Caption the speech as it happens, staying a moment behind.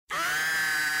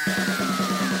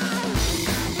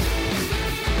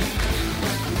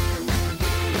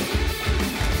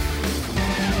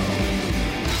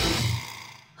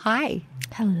Hi.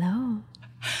 Hello.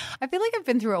 I feel like I've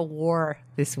been through a war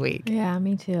this week. Yeah,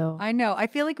 me too. I know. I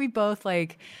feel like we both we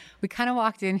kind of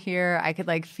walked in here. I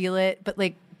could feel it, but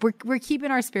we're keeping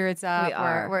our spirits up. We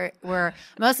are. We're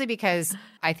mostly because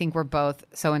I think we're both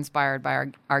so inspired by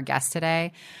our guest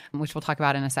today, which we'll talk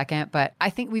about in a second. But I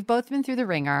think we've both been through the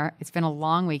ringer. It's been a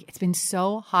long week. It's been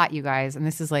so hot, you guys. And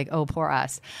this is oh, poor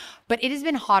us. But it has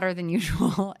been hotter than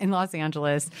usual in Los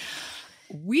Angeles.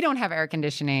 We don't have air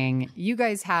conditioning. You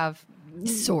guys have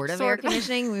sort of air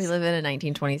conditioning. We live in a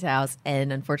 1920s house,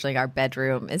 and unfortunately our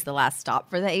bedroom is the last stop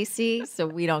for the AC, so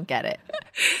we don't get it.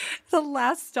 The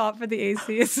last stop for the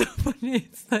AC is so funny.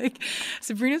 It's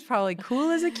Sabrina's probably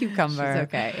cool as a cucumber. She's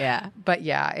okay, yeah. But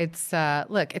yeah, it's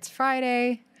look, it's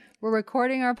Friday. We're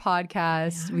recording our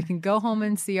podcast. Yeah. We can go home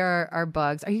and see our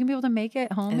bugs. Are you gonna be able to make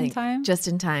it home in time? Just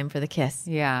in time for the kiss.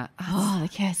 Yeah. Oh, the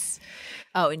kiss.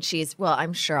 Oh, and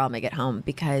I'm sure I'll make it home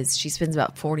because she spends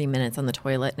about 40 minutes on the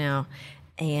toilet now.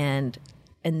 And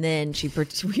then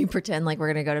we pretend like we're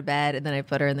going to go to bed. And then I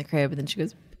put her in the crib and then she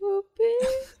goes, poopy,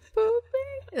 poopy.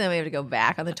 And then we have to go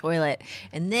back on the toilet.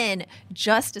 And then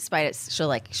just despite it,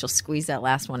 she'll squeeze that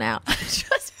last one out.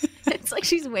 It's like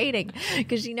she's waiting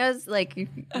because she knows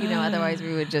otherwise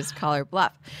we would just call her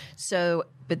bluff. So,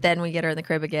 but then we get her in the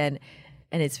crib again.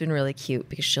 And it's been really cute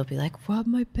because she'll be like, rub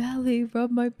my belly.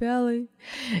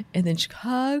 And then she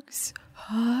hugs.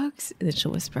 And then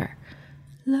she'll whisper,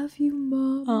 love you,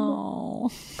 Mom.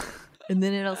 Oh. And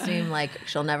then it'll seem like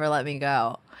she'll never let me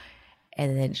go.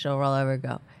 And then she'll roll over and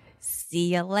go,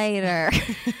 see you later.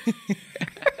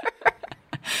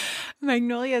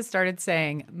 Magnolia started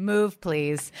saying, move,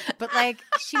 please. But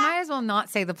she might as well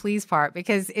not say the please part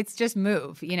because it's just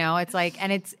move,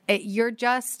 It's you're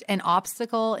just an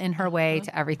obstacle in her way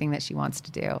to everything that she wants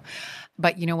to do.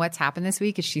 But you know what's happened this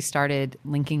week is she started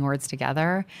linking words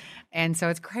together. And so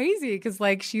it's crazy because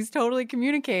she's totally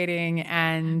communicating.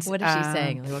 And what is she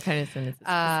saying? What kind of sentence?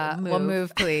 Well,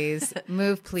 move, please.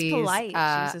 Move, please. It's polite.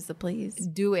 She uses the please.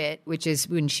 Do it, which is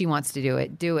when she wants to do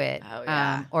it. Do it. Oh,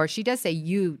 yeah. Or she does say,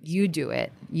 you do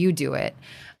it. You do it.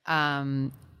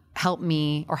 Help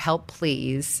me or help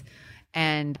please.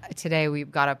 And today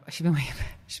we've got up.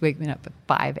 She's waking me up at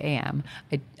 5 a.m.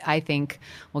 I think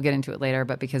we'll get into it later,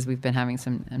 but because we've been having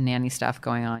some nanny stuff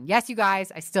going on. Yes, you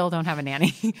guys, I still don't have a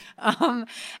nanny.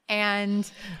 And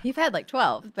you've had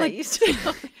 12, but you still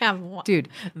don't have one. Dude,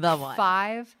 the one.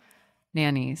 5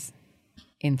 nannies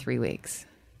in 3 weeks.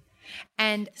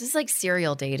 And this is like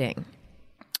serial dating.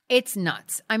 It's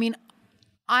nuts. I mean,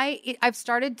 I've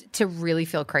started to really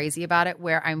feel crazy about it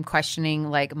where I'm questioning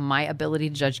my ability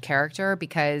to judge character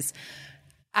because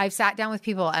I've sat down with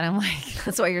people and I'm like,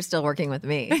 that's why you're still working with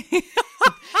me.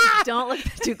 Don't look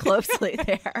too closely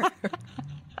there.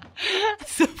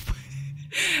 So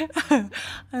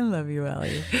I love you,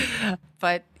 Ellie.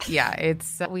 But yeah,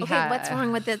 it's what's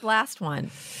wrong with the last one?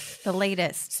 The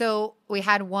latest. So we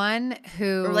had one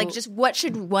who, or just what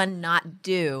should one not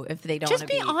do if they don't just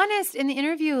be honest in the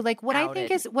interview. What I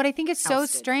think is so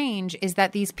strange is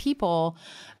that these people,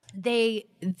 they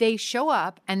show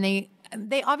up and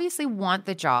they obviously want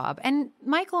the job. And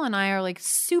Michael and I are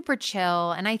super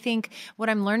chill. And I think what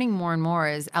I'm learning more and more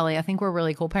is, Ellie, I think we're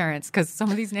really cool parents because some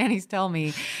of these nannies tell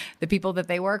me the people that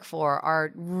they work for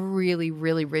are really,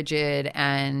 really rigid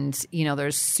and,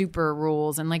 there's super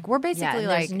rules. And we're basically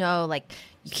there's no,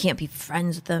 you can't be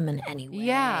friends with them in any way.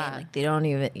 Yeah. They don't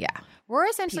even, We're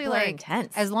essentially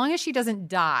intense. As long as she doesn't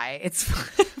die, it's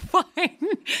fine.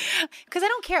 Because I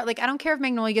don't care. I don't care if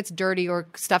Magnolia gets dirty or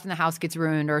stuff in the house gets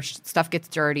ruined or stuff gets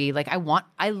dirty.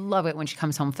 I love it when she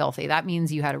comes home filthy. That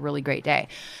means you had a really great day.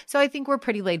 So I think we're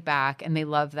pretty laid back and they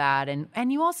love that.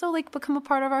 And you also become a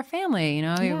part of our family.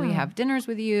 Yeah. We have dinners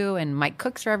with you and Mike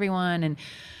cooks for everyone and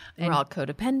we're all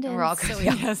codependent. We're all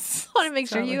yes. Want to make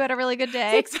sure you had a really good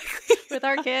day with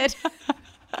our kid.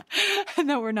 And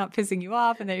that we're not pissing you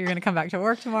off and that you're going to come back to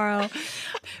work tomorrow.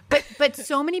 But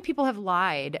so many people have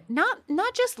lied. Not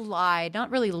just lied,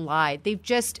 not really lied. They've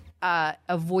just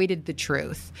avoided the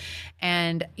truth.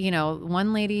 And,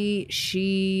 one lady,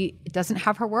 she doesn't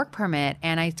have her work permit.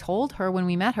 And I told her when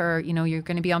we met her, you're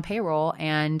going to be on payroll.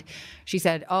 And she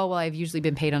said, oh, well, I've usually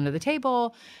been paid under the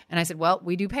table. And I said, well,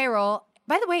 we do payroll.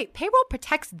 By the way, payroll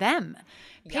protects them.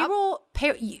 Payroll's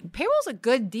a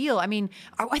good deal. I mean,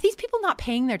 are these people not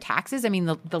paying their taxes? I mean,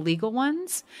 the legal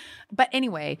ones. But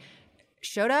anyway,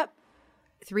 showed up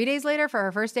 3 days later for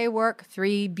her first day of work,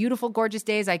 3 beautiful, gorgeous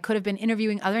days. I could have been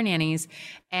interviewing other nannies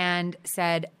and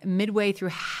said midway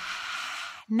through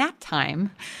nap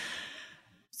time,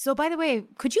 so by the way,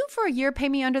 could you for a year pay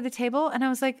me under the table? And I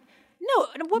was like, no,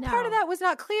 what part of that was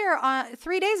not clear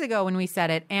 3 days ago when we said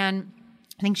it? And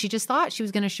I think she just thought she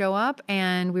was going to show up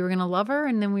and we were going to love her,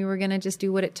 and then we were going to just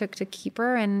do what it took to keep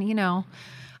her. And, you know,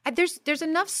 there's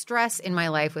enough stress in my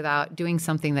life without doing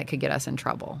something that could get us in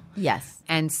trouble. Yes.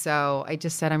 And so I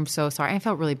just said, I'm so sorry. I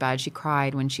felt really bad. She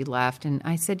cried when she left. And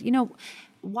I said, you know,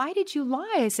 why did you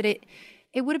lie? I said,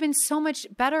 it would have been so much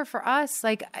better for us.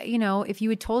 Like, you know, if you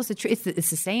had told us the truth, it's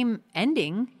the same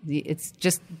ending. It's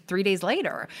just 3 days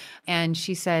later. And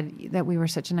she said that we were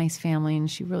such a nice family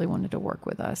and she really wanted to work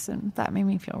with us. And that made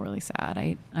me feel really sad.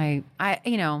 I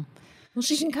you know. Well,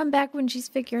 she can come back when she's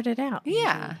figured it out.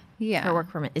 Yeah. Yeah. Her work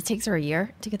permit. It takes her a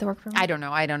year to get the work permit? I don't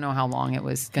know. I don't know how long it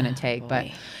was going to take. Boy. But,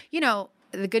 you know,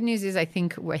 the good news is I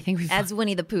think we've. As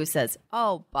Winnie the Pooh says,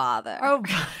 oh, bother. Oh,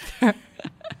 bother.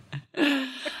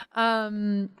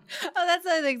 Oh, that's the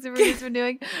other thing Sabrina's been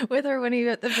doing with her Winnie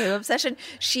the Pooh obsession.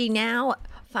 She now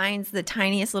finds the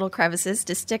tiniest little crevices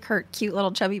to stick her cute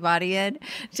little chubby body in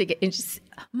to get. And she's,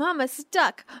 Mama's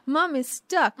stuck. Mom is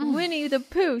stuck. Winnie the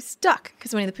Pooh stuck,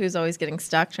 because Winnie the Pooh's always getting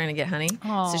stuck trying to get honey.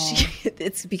 Aww. So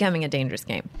it's becoming a dangerous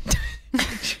game.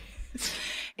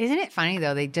 Isn't it funny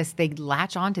though? They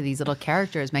latch on to these little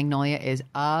characters. Magnolia is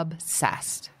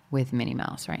obsessed with Minnie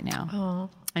Mouse right now. Oh.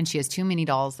 And she has 2 mini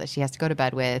dolls that she has to go to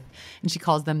bed with, and she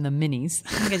calls them the minis.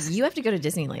 Because you have to go to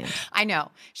Disneyland. I know.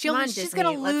 She's Disney,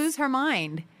 going to lose her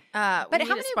mind. But how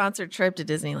many sponsored trip to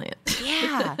Disneyland?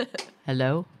 Yeah.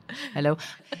 Hello.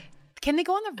 Can they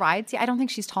go on the rides? Yeah, I don't think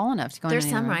she's tall enough to go on There's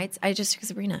any some rides. rides. I just took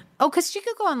Sabrina. Oh, because she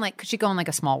could go on like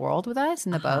a small world with us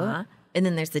in the boat. And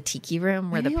then there's the tiki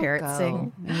room where the parrots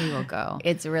sing. Maybe we'll go.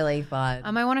 It's really fun.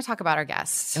 I want to talk about our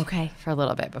guest. Okay. For a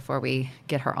little bit before we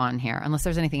get her on here, unless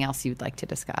there's anything else you'd like to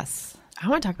discuss. I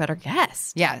want to talk about our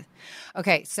guest. Yeah.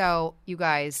 Okay. So you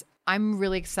guys, I'm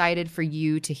really excited for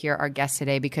you to hear our guest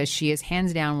today because she is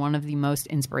hands down one of the most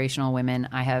inspirational women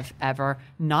I have ever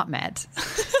not met.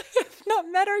 Not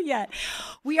met her yet.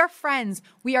 We are friends.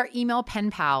 We are email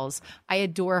pen pals. I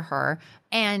adore her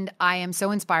and I am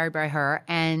so inspired by her.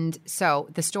 And so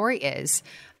the story is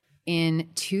in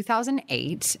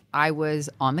 2008, I was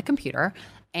on the computer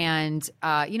and,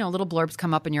 little blurbs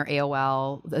come up in your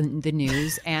AOL, the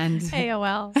news, and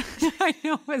AOL. I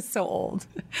know, it's so old.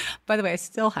 By the way, I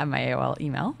still have my AOL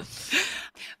email.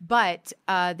 But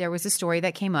there was a story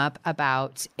that came up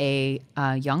about a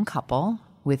young couple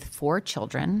with 4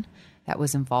 children that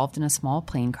was involved in a small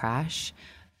plane crash.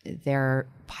 Their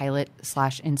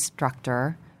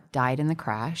pilot/instructor died in the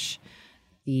crash.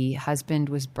 The husband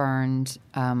was burned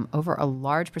over a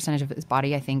large percentage of his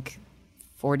body, I think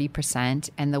 40%,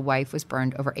 and the wife was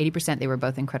burned over 80%. They were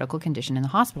both in critical condition in the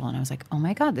hospital. And I was like, oh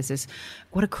my God,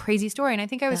 what a crazy story. And I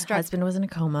think I was struck. The husband was in a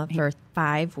coma for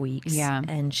 5 weeks. Yeah.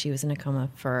 And she was in a coma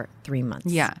for 3 months.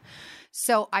 Yeah.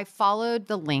 So I followed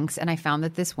the links and I found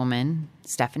that this woman,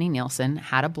 Stephanie Nielson,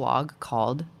 had a blog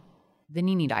called the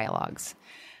NieNie Dialogues.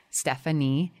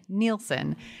 Stephanie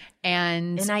Nielson.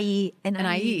 And NIE.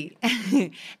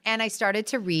 And I started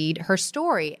to read her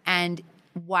story. And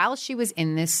while she was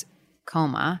in this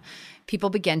coma, people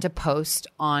began to post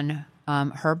on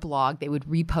her blog. They would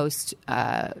repost,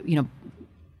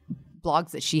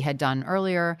 blogs that she had done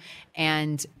earlier.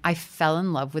 And I fell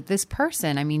in love with this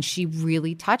person. I mean, she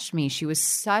really touched me. She was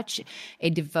such a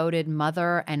devoted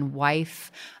mother and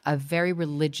wife, a very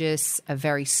religious, a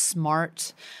very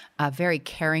smart, a very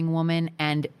caring woman.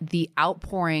 And the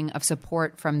outpouring of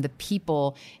support from the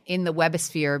people in the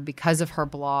webosphere because of her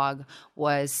blog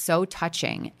was so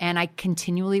touching. And I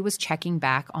continually was checking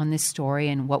back on this story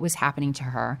and what was happening to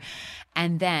her.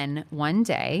 And then one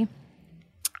day,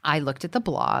 I looked at the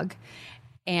blog,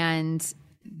 and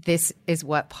this is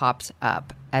what popped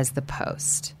up as the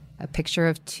post. A picture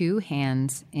of 2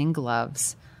 hands in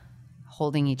gloves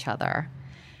holding each other.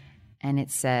 And it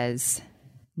says,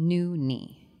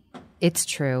 NieNie. It's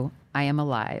true. I am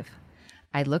alive.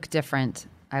 I look different.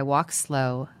 I walk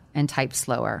slow and type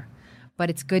slower.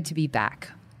 But it's good to be back.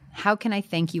 How can I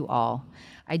thank you all?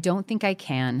 I don't think I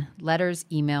can. Letters,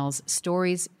 emails,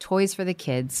 stories, toys for the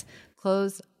kids,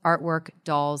 clothes, artwork,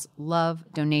 dolls, love,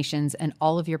 donations, and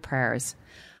all of your prayers.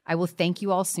 I will thank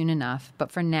you all soon enough,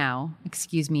 but for now,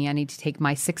 excuse me, I need to take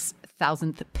my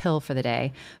 6,000th pill for the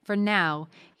day. For now,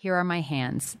 here are my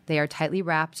hands. They are tightly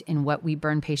wrapped in what we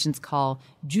burn patients call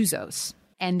juzos,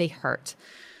 and they hurt.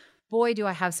 Boy, do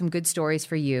I have some good stories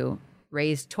for you.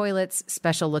 Raised toilets,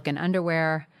 special looking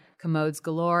underwear, commodes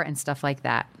galore, and stuff like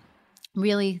that.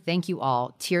 Really, thank you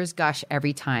all. Tears gush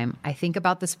every time. I think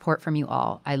about the support from you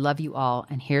all. I love you all,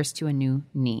 and here's to a new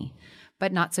knee.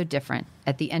 But not so different.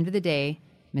 At the end of the day,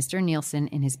 Mr. Nielsen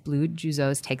in his blue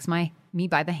juzos takes me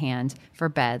by the hand for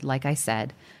bed, like I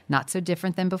said. Not so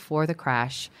different than before the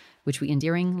crash, which we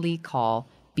endearingly call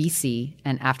BC,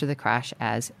 and after the crash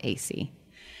as AC.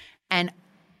 And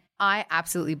I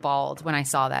absolutely bawled when I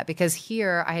saw that, because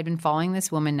here I had been following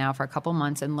this woman now for a couple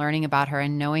months and learning about her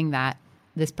and knowing that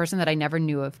this person that I never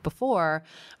knew of before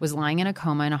was lying in a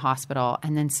coma in a hospital.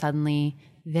 And then suddenly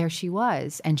there she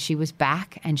was, and she was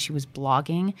back and she was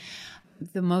blogging.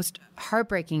 The most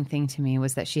heartbreaking thing to me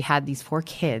was that she had these 4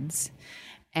 kids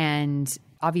and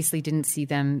obviously didn't see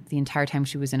them the entire time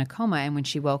she was in a coma. And when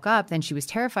she woke up, then she was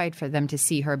terrified for them to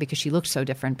see her because she looked so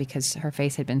different, because her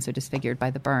face had been so disfigured by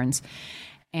the burns.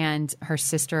 And her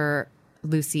sister,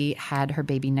 Lucy, had her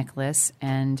baby Nicholas,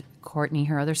 and Courtney,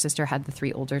 her other sister, had the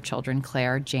 3 older children,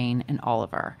 Claire, Jane, and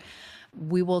Oliver.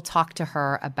 We will talk to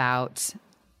her about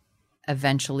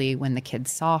eventually when the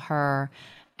kids saw her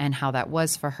and how that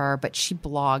was for her, but she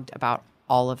blogged about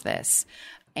all of this.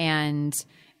 And,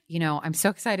 you know, I'm so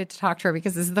excited to talk to her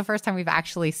because this is the first time we've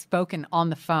actually spoken on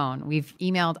the phone. We've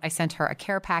emailed, I sent her a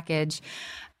care package,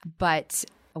 but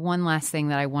one last thing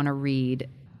that I want to read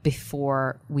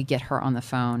before we get her on the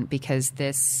phone, because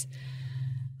this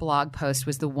blog post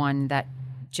was the one that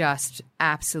just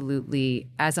absolutely,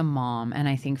 as a mom, and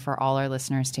I think for all our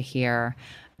listeners to hear,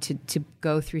 to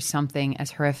go through something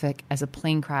as horrific as a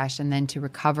plane crash, and then to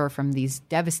recover from these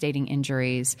devastating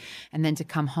injuries, and then to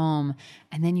come home,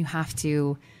 and then you have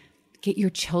to get your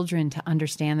children to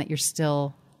understand that you're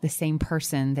still the same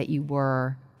person that you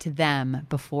were to them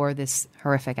before this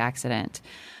horrific accident.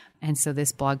 And so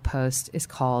this blog post is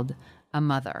called A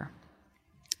Mother.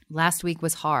 Last week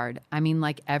was hard. I mean,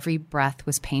 like every breath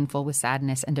was painful with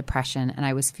sadness and depression, and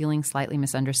I was feeling slightly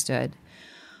misunderstood.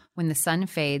 When the sun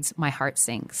fades, my heart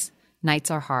sinks.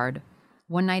 Nights are hard.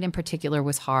 One night in particular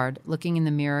was hard. Looking in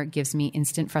the mirror gives me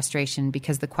instant frustration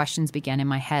because the questions began in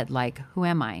my head like, who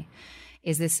am I?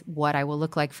 Is this what I will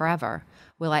look like forever?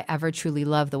 Will I ever truly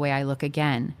love the way I look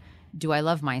again? Do I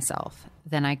love myself?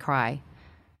 Then I cry.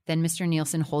 Then Mr.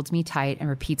 Nielson holds me tight and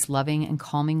repeats loving and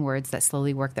calming words that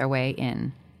slowly work their way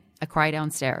in. I cry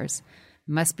downstairs.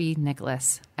 Must be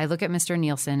Nicholas. I look at Mr.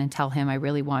 Nielson and tell him I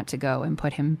really want to go and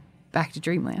put him back to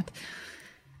dreamland.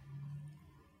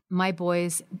 My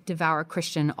boys devour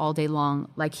Christian all day long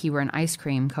like he were an ice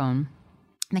cream cone.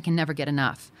 They can never get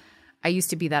enough. I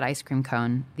used to be that ice cream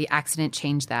cone. The accident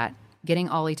changed that. Getting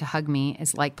Ollie to hug me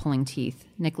is like pulling teeth.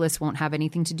 Nicholas won't have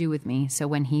anything to do with me, so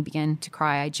when he began to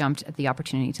cry, I jumped at the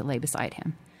opportunity to lay beside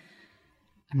him.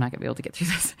 I'm not going to be able to get through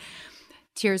this.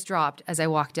 Tears dropped as I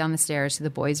walked down the stairs to the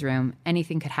boys' room.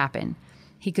 Anything could happen.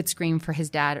 He could scream for his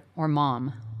dad or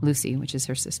mom, Lucy, which is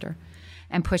her sister,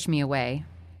 and push me away.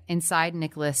 Inside,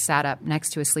 Nicholas sat up next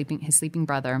to his sleeping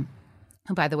brother,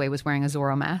 who, by the way, was wearing a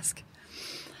Zorro mask.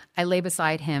 I lay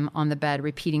beside him on the bed,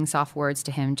 repeating soft words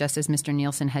to him, just as Mr.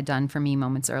 Nielson had done for me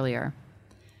moments earlier.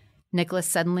 Nicholas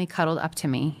suddenly cuddled up to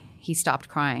me. He stopped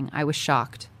crying. I was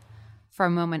shocked. For a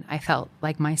moment, I felt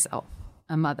like myself,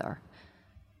 a mother.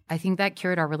 I think that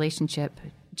cured our relationship.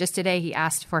 Just today, he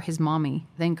asked for his mommy,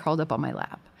 then curled up on my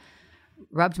lap,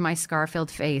 rubbed my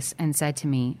scar-filled face, and said to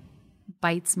me,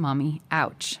 "Bites, Mommy,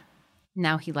 ouch."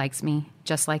 Now he likes me,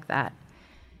 just like that.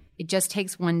 It just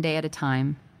takes one day at a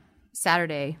time.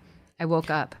 Saturday, I woke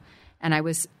up and I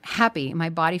was happy. My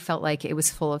body felt like it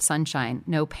was full of sunshine,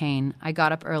 no pain. I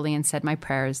got up early and said my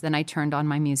prayers. Then I turned on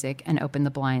my music and opened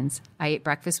the blinds. I ate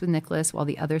breakfast with Nicholas while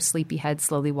the other sleepyheads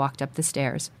slowly walked up the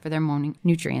stairs for their morning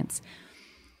nutrients.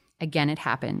 Again, it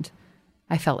happened.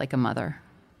 I felt like a mother.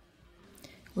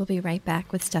 We'll be right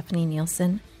back with Stephanie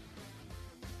Nielson.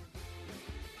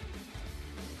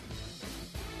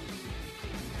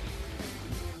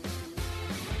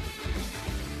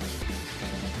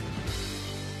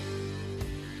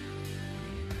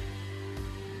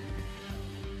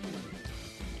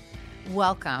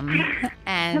 Welcome.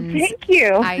 And thank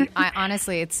you. I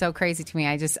honestly, it's so crazy to me.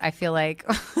 I feel like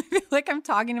I'm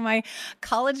talking to my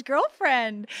college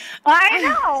girlfriend. I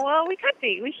know. Well, we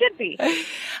should be.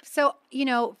 So,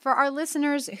 for our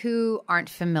listeners who aren't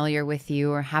familiar with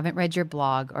you or haven't read your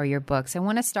blog or your books, I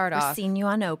want to start off. Seen you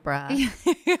on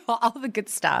Oprah. All the good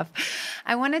stuff.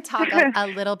 I want to talk a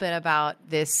little bit about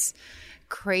this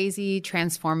crazy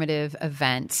transformative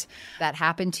event that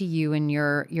happened to you and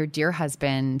your dear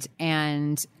husband,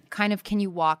 and kind of, can you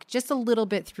walk just a little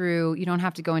bit through, you don't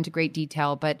have to go into great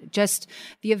detail, but just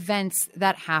the events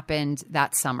that happened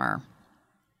that summer?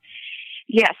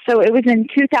 Yes. So it was in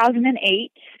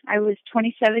 2008. I was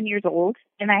 27 years old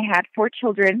and I had 4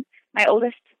 children. My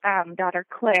oldest daughter,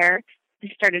 Claire,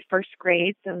 started first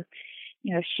grade. So,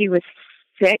 she was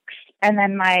 6. And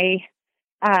then my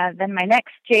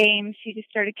next James, she just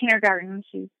started kindergarten.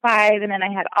 She was 5. And then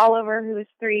I had Oliver, who was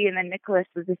 3. And then Nicholas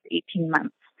was just 18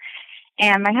 months.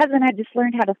 And my husband had just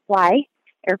learned how to fly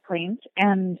airplanes.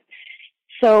 And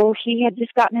So he had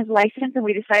just gotten his license, and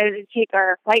we decided to take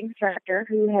our flight instructor,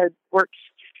 who had worked,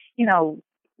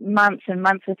 months and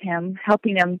months with him,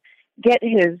 helping him get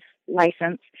his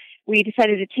license. We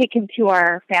decided to take him to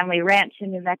our family ranch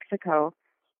in New Mexico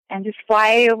and just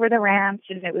fly over the ranch.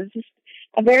 And it was just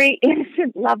a very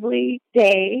innocent, lovely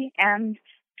day. And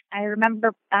I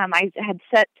remember I had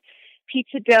set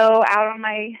pizza dough out on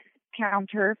my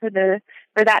counter for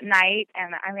that night.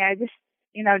 And I mean, I just,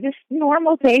 just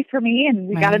normal day for me. And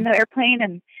we got in the airplane,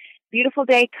 and beautiful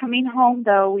day. Coming home,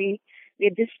 though, we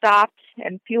had just stopped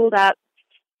and fueled up,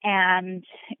 and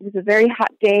it was a very hot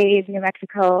day in New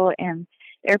Mexico, and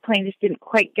the airplane just didn't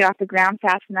quite get off the ground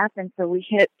fast enough, and so we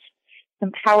hit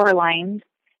some power lines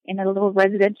in a little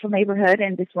residential neighborhood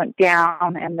and just went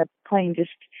down, and the plane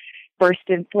just burst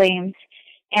in flames,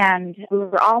 and we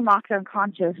were all knocked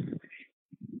unconscious.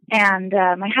 And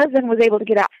my husband was able to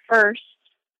get out first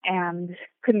and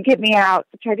couldn't get me out.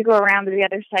 So tried to go around to the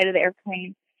other side of the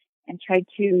airplane and tried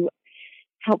to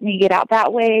help me get out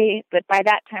that way. But by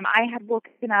that time, I had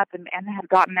woken up and had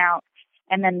gotten out,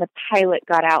 and then the pilot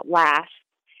got out last.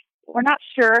 We're not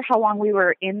sure how long we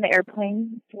were in the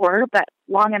airplane for, but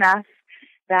long enough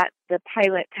that the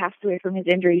pilot passed away from his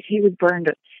injuries. He was burned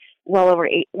well over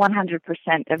 100%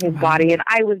 of his body, and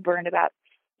I was burned about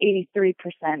 83%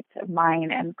 of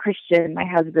mine. And Christian, my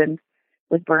husband,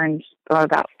 was burned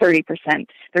about 30%,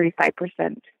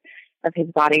 35% of his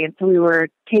body. And so we were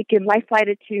life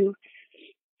flighted to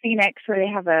Phoenix, where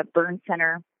they have a burn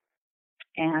center,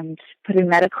 and put in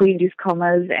medically induced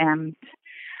comas. And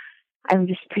I'm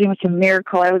just pretty much a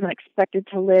miracle. I wasn't expected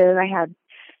to live. I had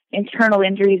internal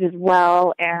injuries as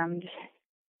well. And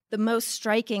the most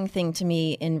striking thing to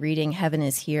me in reading Heaven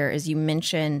is Here is you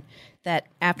mention that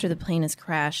after the plane has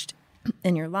crashed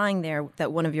and you're lying there,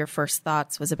 that one of your first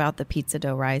thoughts was about the pizza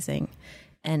dough rising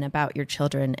and about your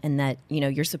children, and that,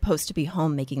 you're supposed to be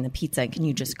home making the pizza. And can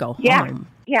you just go home?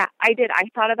 Yeah, I did. I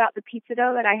thought about the pizza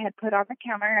dough that I had put on the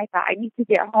counter, and I thought I need to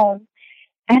get home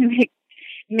and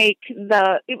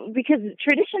because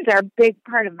traditions are a big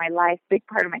part of my life, big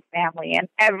part of my family. And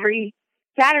every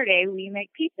Saturday we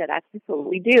make pizza. That's just what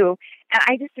we do. And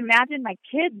I just imagine my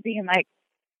kids being like,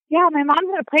 yeah, my mom's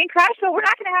in a plane crash, so we're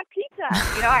not going to have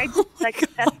pizza. I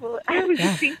just that's what I was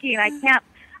thinking. I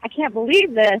can't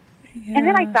believe this. Yeah. And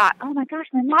then I thought, oh my gosh,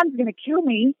 my mom's going to kill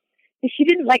me if she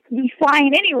didn't like me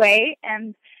flying anyway.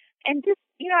 And just,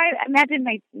 I imagine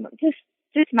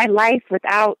my life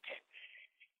without,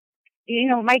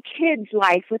 my kids'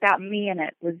 life without me in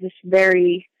it was just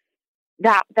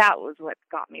that was what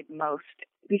got me the most,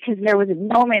 because there was a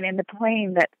moment in the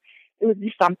plane that it was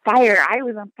just on fire. I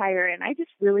was on fire, and I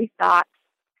just really thought,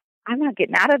 I'm not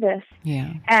getting out of this.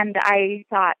 Yeah. And I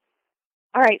thought,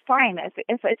 all right, fine. If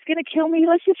it's going to kill me,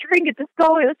 let's just try and get this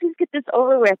going. Let's just get this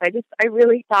over with. I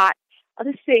really thought, I'll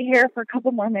just stay here for a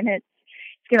couple more minutes.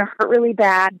 It's going to hurt really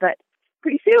bad, but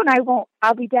pretty soon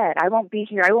I'll be dead. I won't be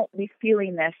here. I won't be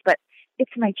feeling this, but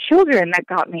it's my children that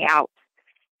got me out.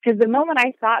 Because the moment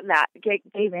I thought that,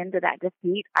 gave into that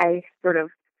defeat,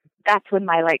 that's when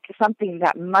something,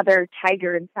 that mother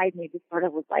tiger inside me just sort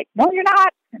of was like, no, you're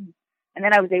not. And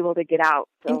then I was able to get out.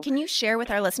 So. And can you share with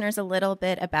our listeners a little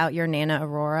bit about your Nana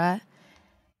Aurora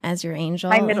as your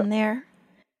angel in there?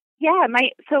 Yeah,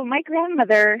 my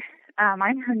grandmother,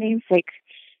 I'm her namesake,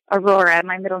 Aurora.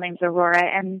 My middle name's Aurora,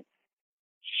 and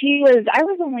I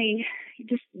was only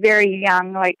just very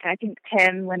young, like I think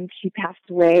 10 when she passed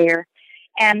away,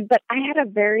 but I had a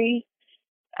very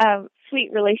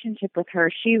sweet relationship with her.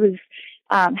 She was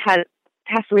had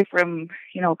passed away from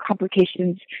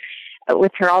complications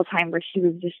with her Alzheimer's. She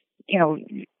was just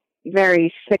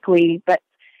very sickly, but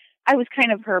I was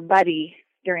kind of her buddy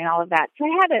during all of that. So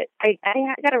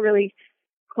I got a really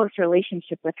close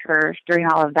relationship with her during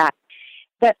all of that.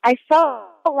 But I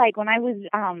felt like when I was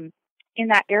in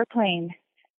that airplane,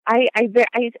 I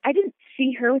didn't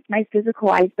see her with my physical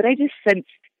eyes, but I just sensed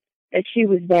that she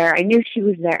was there. I knew she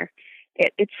was there.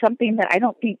 It's something that I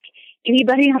don't think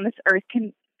anybody on this earth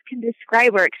can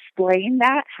describe or explain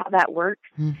how that works.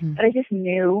 Mm-hmm. But I just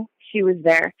knew she was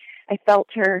there. I felt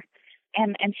her,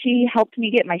 and she helped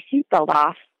me get my seatbelt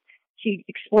off. She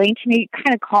explained to me,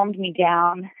 kind of calmed me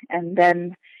down, and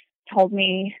then told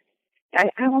me, I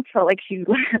almost felt like she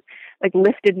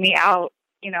lifted me out.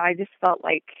 I just felt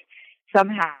like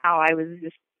somehow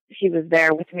she was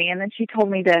there with me. And then she told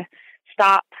me to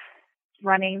stop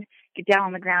running, get down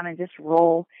on the ground, and just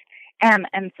roll. And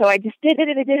so I just did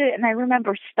it. And I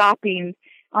remember stopping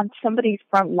on somebody's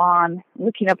front lawn,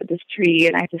 looking up at this tree,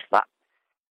 and I just thought,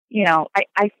 she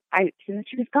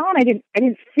was gone. I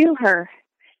didn't feel her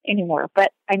anymore,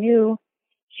 but I knew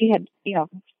she had,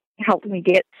 helped me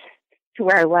get to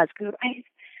where I was. Cause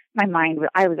my mind,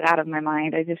 I was out of my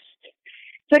mind.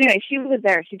 So anyway, she was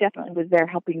there. She definitely was there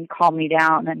helping calm me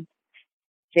down and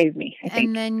save me, I think.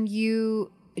 And then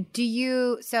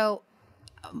so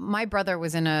my brother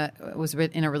was in a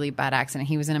really bad accident.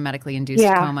 He was in a medically induced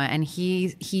coma, and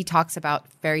he talks about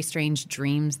very strange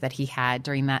dreams that he had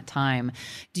during that time.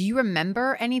 Do you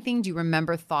remember anything? Do you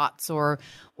remember thoughts or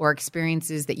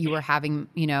experiences that you were having,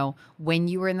 when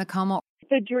you were in the coma?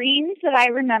 The dreams that I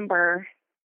remember,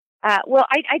 I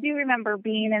do remember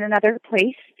being in another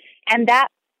place, and that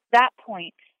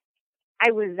point,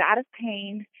 I was out of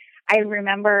pain. I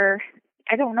remember,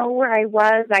 I don't know where I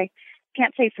was. I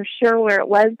can't say for sure where it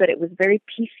was, but it was very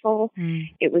peaceful.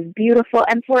 It was beautiful.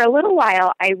 And for a little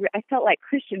while, I felt like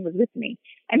Christian was with me.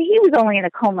 And he was only in a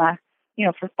coma,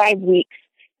 for 5 weeks.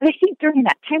 But I think during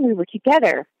that time we were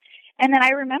together. And then I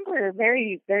remember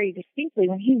very, very distinctly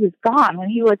when he was gone, when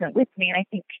he wasn't with me. And I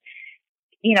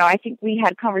think we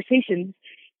had conversations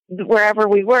wherever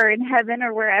we were, in heaven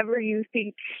or wherever you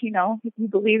think, if you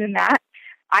believe in that.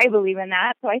 I believe in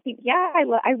that. So I think,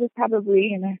 I was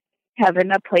probably in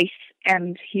heaven, a place.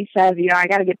 And he said, I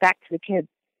got to get back to the kids.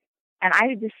 And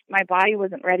my body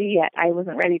wasn't ready yet. I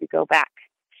wasn't ready to go back.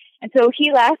 And so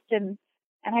he left, and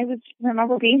I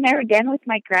remember being there again with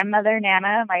my grandmother,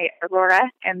 Nana, my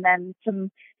Aurora, and then some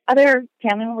other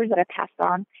family members that I passed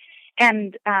on.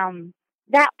 And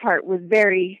that part was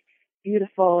very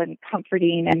beautiful and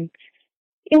comforting. And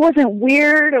it wasn't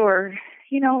weird or,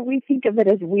 we think of it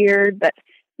as weird, but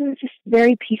it was just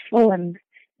very peaceful and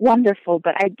wonderful.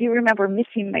 But I do remember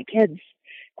missing my kids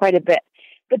quite a bit.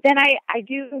 But then I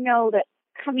do know that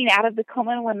coming out of the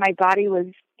coma, when my body was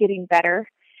getting better,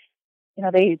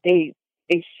 they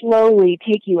slowly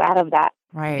take you out of that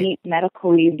deep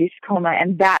medically induced coma.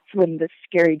 And that's when the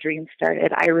scary dreams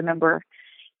started. I remember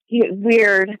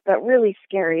weird, but really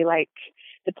scary, like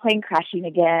the plane crashing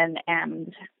again.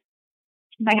 And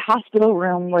my hospital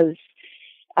room was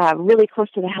really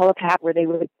close to the helipad where they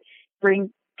would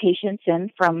bring patients in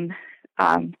from,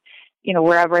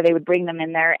 wherever they would bring them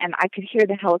in there. And I could hear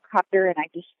the helicopter, and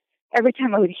every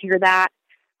time I would hear that,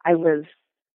 I was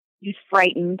just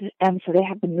frightened. And so they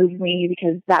had to move me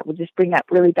because that would just bring up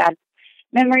really bad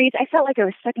memories. I felt like I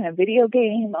was stuck in a video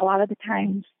game a lot of the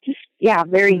times. Just,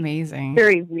 very amazing,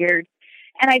 very weird.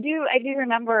 And I do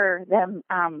remember them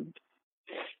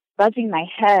buzzing my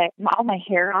head, all my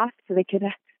hair off, so they could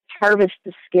harvest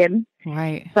the skin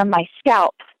from my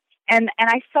scalp. And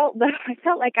I felt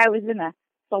like I was in a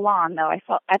salon, though. I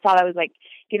thought I was like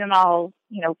getting all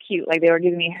cute, like they were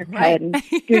giving me a haircut and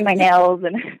doing my nails.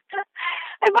 And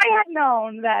if I had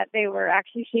known that they were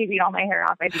actually shaving all my hair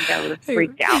off, I think I would have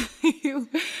freaked out.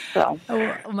 So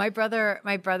my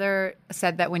brother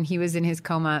said that when he was in his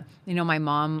coma, my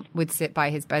mom would sit by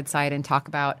his bedside and talk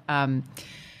about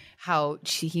how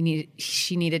she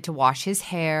needed to wash his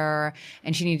hair,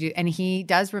 and he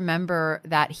does remember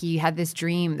that he had this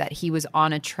dream that he was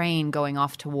on a train going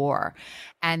off to war,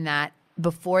 and that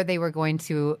before they were going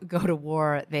to go to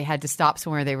war, they had to stop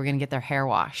somewhere. They were going to get their hair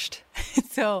washed.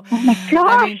 So, oh my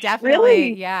gosh, I mean, definitely,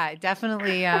 really? yeah,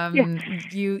 definitely.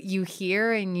 You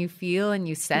hear and you feel and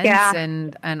you sense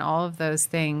and all of those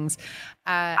things.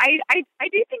 I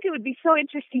do think it would be so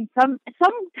interesting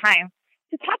sometime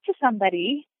to talk to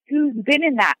somebody who's been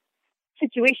in that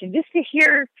situation, just to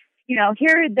hear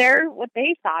what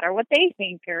they thought or what they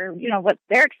think, or what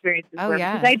their experiences were.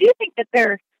 Because I do think that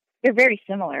they're very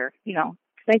similar.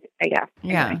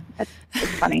 Anyway, that's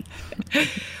funny.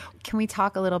 Can we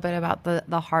talk a little bit about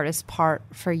the hardest part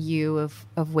for you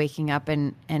of waking up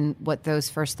and what those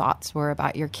first thoughts were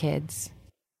about your kids?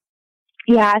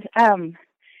 Yeah,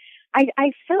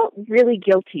 I felt really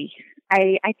guilty.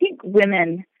 I think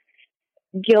women,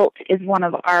 guilt is one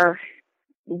of our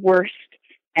worst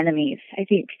enemies. I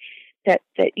think that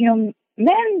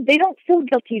men, they don't feel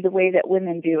guilty the way that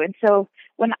women do. And so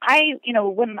when I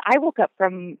woke up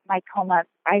from my coma,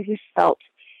 I just felt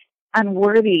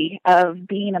unworthy of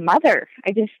being a mother.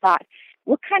 I just thought,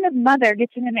 what kind of mother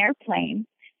gets in an airplane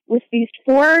with these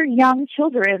 4 young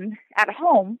children at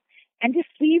home and just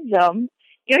leaves them?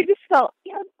 I just felt,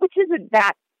 which isn't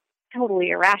that totally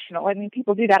irrational. I mean,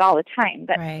 people do that all the time,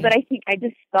 but I think I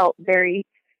just felt very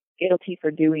guilty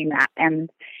for doing that. And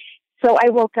so I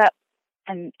woke up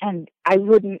and I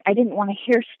didn't want to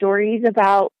hear stories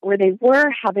about where they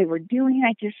were, how they were doing.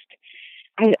 I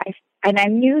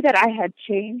knew that I had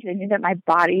changed. I knew that my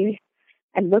body,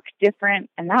 I looked different,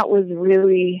 and that was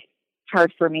really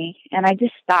hard for me. And I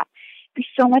just thought it'd be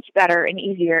so much better and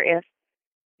easier if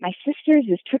my sisters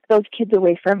just took those kids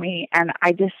away from me and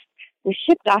I just was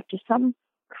shipped off to some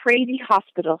crazy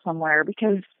hospital somewhere,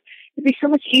 because it'd be so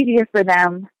much easier for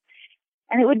them.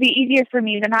 and it would be easier for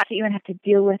me to not to even have to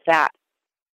deal with that.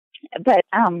 But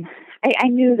I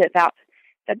knew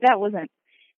that wasn't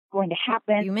going to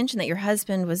happen. You mentioned that your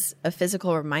husband was a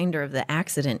physical reminder of the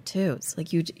accident too. It's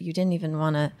like you didn't even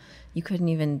want to, you couldn't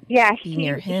even be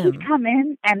near him. He'd come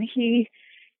in and he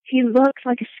looked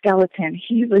like a skeleton.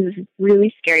 He was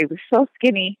really scary. He was so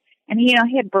skinny, and he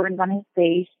had burns on his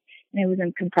face, and he was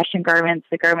in compression garments,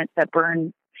 the garments that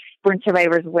burn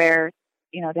survivors wear,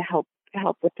 to help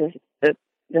with the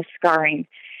scarring.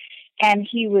 And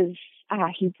he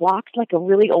walked like a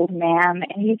really old man,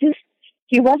 and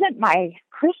he wasn't my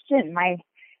Christian, my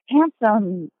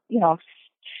handsome,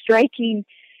 striking,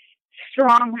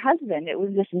 strong husband. It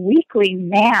was this weakling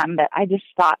man that I just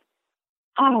thought,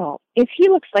 oh, if he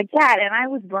looks like that and I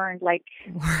was burned like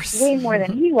way more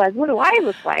than he was, what do I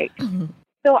look like?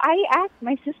 So I asked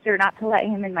my sister not to let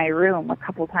him in my room a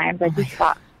couple times. I just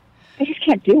thought, I just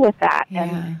can't deal with that.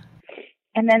 Yeah.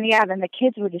 And then the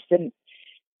kids were just in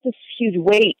this huge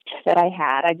weight that I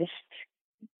had. I just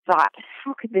thought,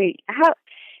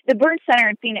 the burn center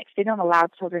in Phoenix, they don't allow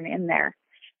children in there.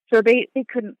 So they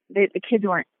couldn't, the kids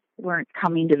weren't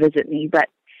coming to visit me, but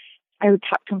I would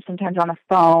talk to them sometimes on the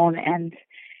phone, and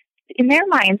in their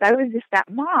minds, I was just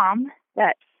that mom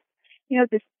that,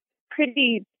 this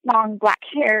pretty long black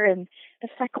hair and the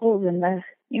freckles and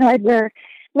I'd wear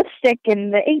lipstick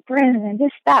and the apron, and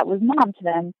just that was mom to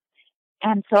them.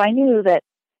 And so I knew that,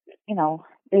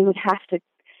 they would have to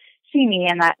see me,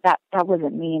 and that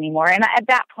wasn't me anymore. And at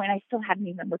that point, I still hadn't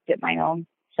even looked at my own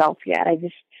self yet. I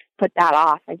just put that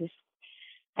off. I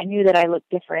knew that I looked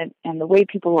different, and the way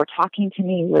people were talking to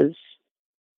me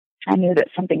I knew that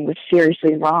something was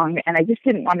seriously wrong, and I just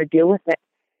didn't want to deal with it.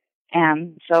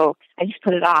 And so I just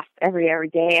put it off every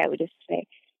day. I would just say,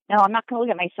 no, I'm not going to look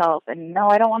at myself, and no,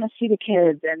 I don't want to see the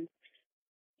kids. And,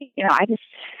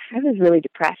 I was really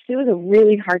depressed. It was a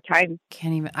really hard time.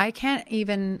 I can't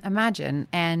even imagine.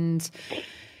 And,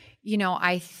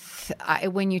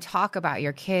 when you talk about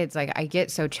your kids, like, I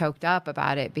get so choked up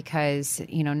about it because,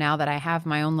 now that I have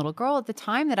my own little girl, at the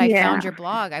time that I found your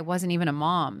blog, I wasn't even a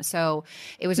mom. So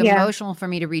it was emotional for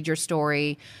me to read your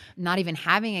story, not even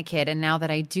having a kid. And now that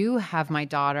I do have my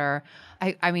daughter,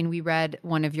 we read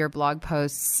one of your blog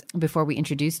posts before we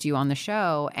introduced you on the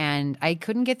show, and I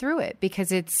couldn't get through it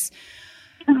because it's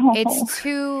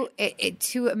to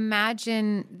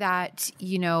imagine that,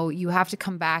 you have to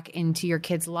come back into your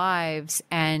kids' lives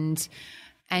and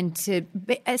to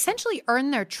essentially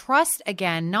earn their trust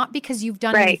again, not because you've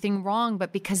done anything wrong,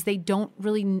 but because they don't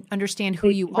really understand who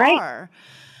you are.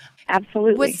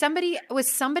 Absolutely.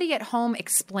 Was somebody at home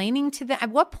explaining to them?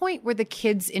 At what point were the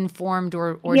kids informed,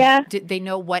 or did they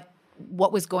know what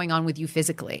was going on with you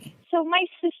physically? So my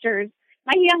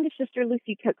youngest sister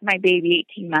Lucy took my baby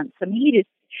 18 months, and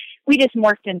we just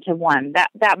morphed into one.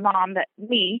 That mom, that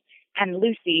me and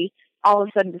Lucy, all of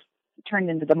a sudden just turned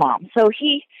into the mom. So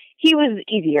he was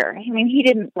easier. He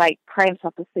didn't cry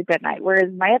himself to sleep at night.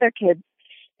 Whereas my other kids,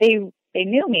 they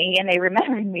knew me and they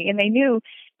remembered me, and they knew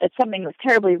that something was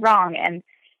terribly wrong. And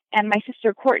my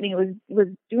sister Courtney was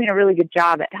doing a really good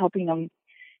job at helping them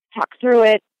talk through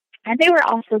it. And they were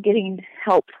also getting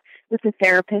help with the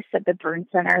therapists at the burn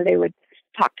center. They would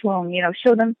talk to them,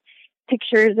 show them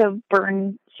pictures of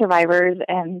burn survivors,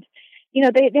 and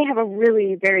they have a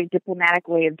really very diplomatic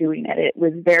way of doing it. It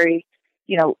was very,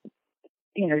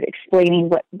 explaining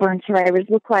what burn survivors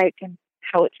look like and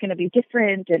how it's going to be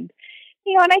different, and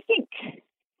and I think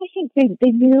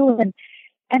they knew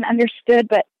and understood,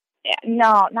 but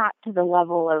no, not to the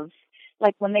level of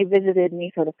when they visited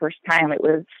me for the first time. It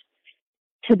was,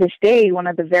 to this day, one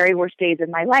of the very worst days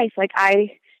in my life.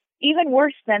 Even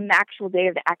worse than the actual day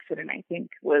of the accident, I think,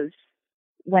 was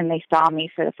when they saw me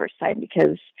for the first time,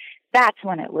 because that's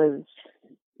when it was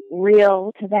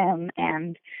real to them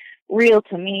and real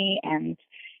to me, and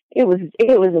it was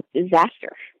a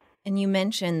disaster. And you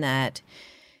mentioned that,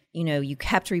 you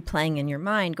kept replaying in your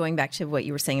mind, going back to what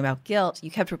you were saying about guilt,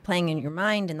 you kept replaying in your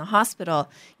mind in the hospital,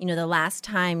 the last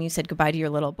time you said goodbye to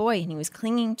your little boy and he was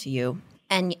clinging to you,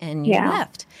 and you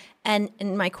left. And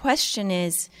my question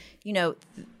is,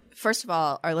 first of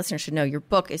all, our listeners should know your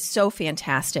book is so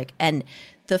fantastic, and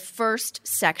the first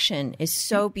section is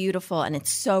so beautiful and it's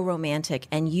so romantic,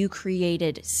 and you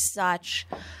created such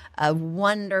a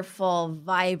wonderful,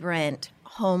 vibrant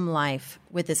home life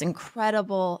with this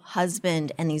incredible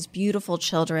husband and these beautiful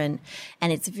children.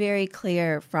 And it's very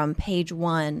clear from page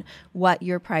 1 what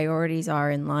your priorities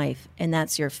are in life, and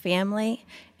that's your family,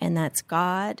 and that's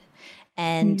God.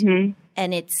 And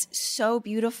and it's so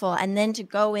beautiful. And then to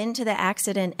go into the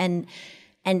accident and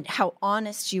how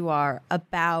honest you are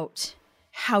about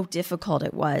how difficult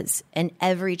it was and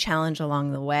every challenge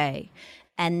along the way.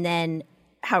 and then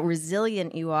how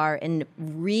resilient you are in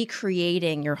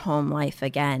recreating your home life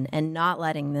again and not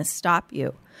letting this stop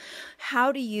you.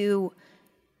 How do you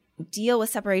deal with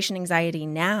separation anxiety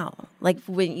now? Like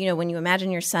when you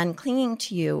imagine your son clinging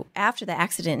to you after the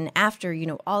accident and after,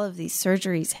 all of these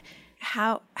surgeries,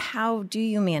 how do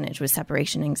you manage with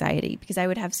separation anxiety? Because I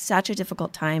would have such a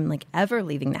difficult time like ever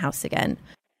leaving the house again.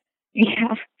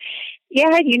 Yeah. Yeah,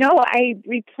 I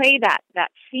replay that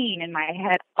scene in my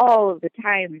head all of the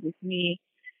time with me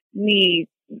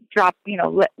drop,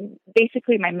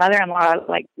 basically my mother-in-law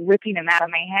like ripping him out of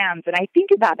my hands. And I think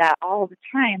about that all the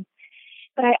time.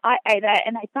 But I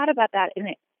thought about that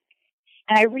and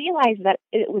I realized that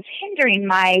it was hindering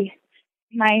my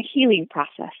healing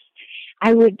process.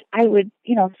 I would,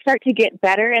 start to get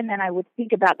better, and then I would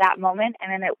think about that moment,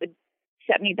 and then it would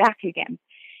set me back again.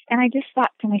 And I just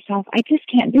thought to myself, I just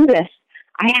can't do this.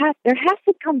 There has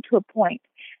to come to a point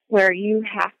where you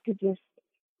have to just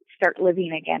start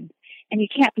living again. And you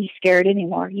can't be scared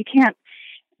anymore. You can't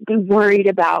be worried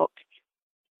about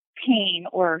pain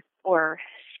or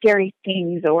scary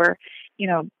things or,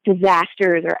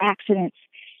 disasters or accidents,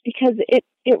 because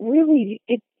you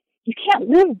can't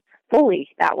live fully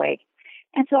that way.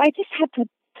 And so I just had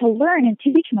to learn and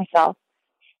teach myself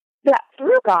that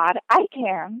through God, I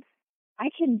can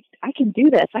do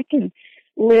this. I can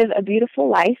live a beautiful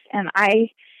life, and I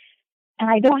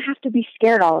don't have to be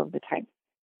scared all of the time.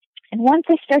 And once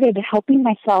I started helping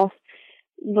myself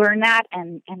learn that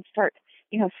and start,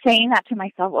 saying that to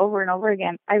myself over and over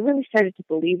again, I really started to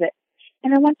believe it.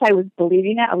 And then once I was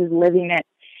believing it, I was living it.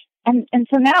 And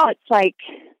so now it's like,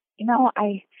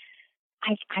 I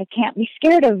can't be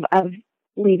scared of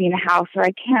leaving the house, or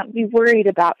I can't be worried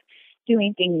about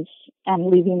doing things and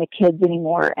leaving the kids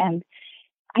anymore. And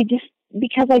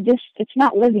it's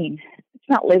not living. It's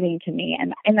not living to me.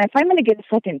 And if I'm going to get a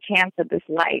second chance at this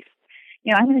life,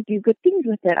 I'm going to do good things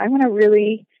with it. I'm going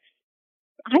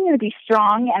to be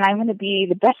strong, and I'm going to be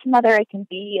the best mother I can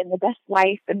be and the best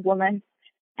wife and woman.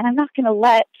 And I'm not going to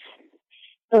let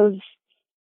those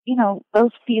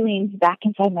feelings back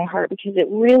inside my heart, because it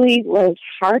really was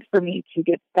hard for me to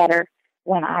get better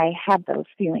when I had those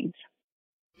feelings.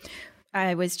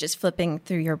 I was just flipping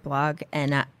through your blog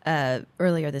and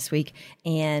earlier this week,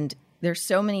 and there's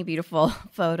so many beautiful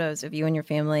photos of you and your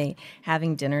family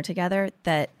having dinner together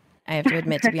that I have to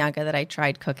admit to Bianca that I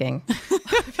tried cooking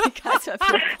because of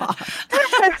your blog.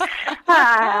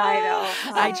 I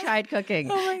know. I tried cooking.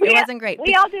 It wasn't great.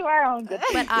 We all do our own good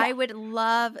things. But I would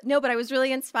but I was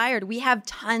really inspired. We have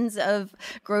tons of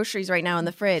groceries right now in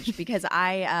the fridge because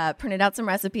I printed out some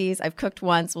recipes. I've cooked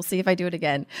once. We'll see if I do it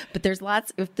again. But there's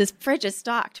lots. If this fridge is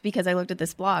stocked because I looked at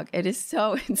this blog. It is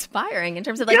so inspiring in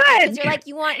terms of because you're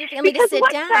you want your family to sit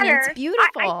down and it's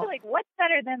beautiful. I feel like what's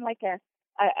better than like a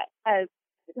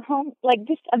home, like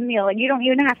just a meal, and you don't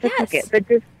even have to cook it, but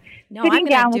just sitting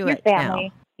down with your family.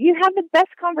 Now. You have the best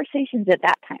conversations at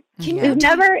that time.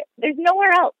 There's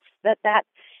nowhere else that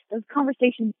those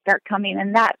conversations start coming,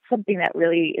 and that's something that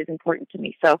really is important to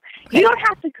me. So you don't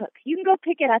have to cook. You can go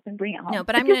pick it up and bring it home. No,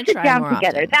 but I'm going to try more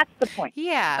together. Often. That's the point.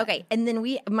 Yeah. Okay. And then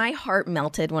my heart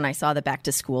melted when I saw the back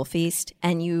to school feast,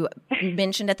 and you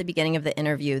mentioned at the beginning of the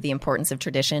interview the importance of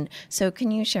tradition. So can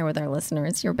you share with our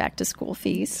listeners your back to school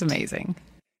feast? It's amazing.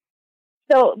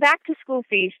 So back to school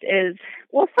feast is,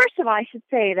 well, first of all, I should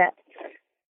say that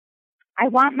I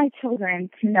want my children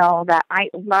to know that I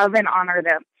love and honor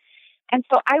them. And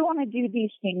so I want to do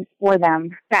these things for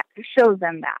them that shows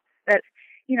them that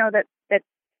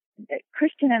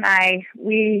Christian and I,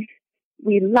 we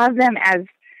love them as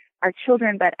our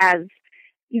children, but as,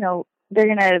 they're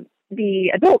going to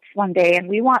be adults one day, and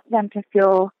we want them to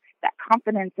feel that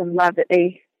confidence and love that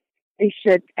they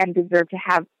should and deserve to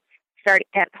have start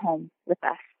at home with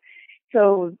us.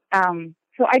 So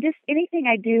anything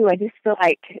I do, I just feel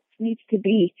like it needs to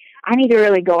be, I need to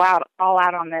really go all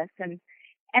out on this. And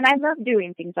I love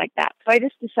doing things like that. So I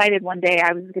just decided one day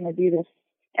I was going to do this.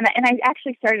 And I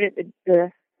actually started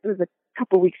it was a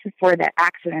couple weeks before that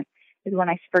accident is when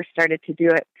I first started to do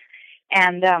it.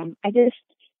 And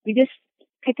we just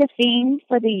pick a theme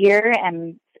for the year,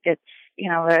 and it's,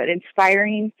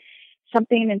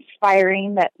 something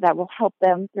inspiring that will help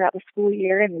them throughout the school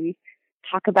year, and we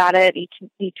talk about it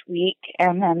each week.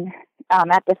 And then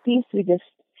at the feast, we just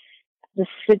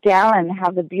sit down and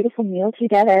have a beautiful meal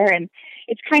together. And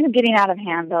it's kind of getting out of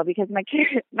hand though, because my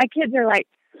kids are like,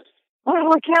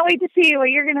 "Oh, I can't wait to see what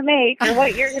you're going to make or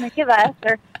what you're going to give us."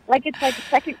 Or it's like a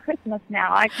second Christmas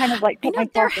now. I kind of put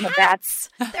myself in a bad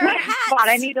spot.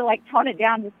 I need to tone it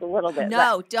down just a little bit.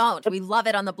 No, don't. We love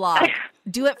it on the blog.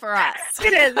 Do it for us.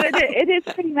 It is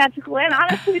pretty magical. And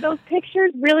honestly, those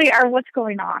pictures really are what's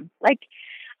going on.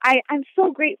 I'm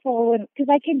so grateful because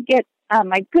I can get,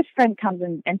 my good friend comes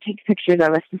and takes pictures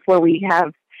of us before we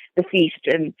have the feast.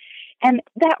 And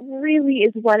that really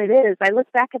is what it is. I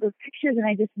look back at those pictures and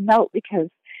I just melt because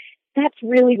that's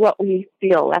really what we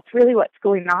feel. That's really what's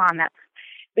going on. That's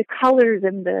the colors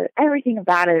and everything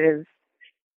about it is,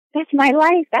 that's my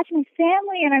life. That's my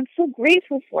family. And I'm so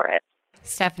grateful for it.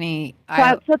 Stephanie,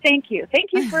 so thank you. Thank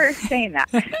you for saying that.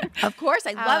 Of course.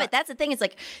 I love it. That's the thing. It's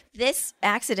like this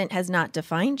accident has not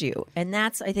defined you. And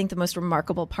that's, I think, the most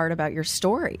remarkable part about your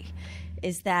story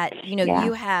is that,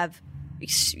 you have,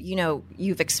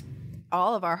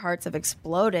 all of our hearts have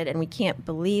exploded and we can't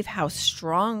believe how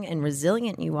strong and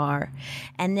resilient you are.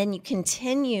 And then you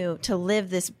continue to live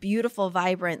this beautiful,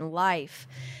 vibrant life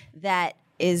that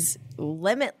is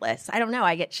limitless. I don't know.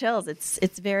 I get chills. It's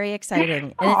very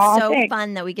exciting. And it's so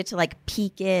fun that we get to like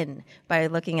peek in by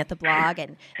looking at the blog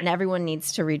and everyone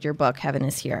needs to read your book, Heaven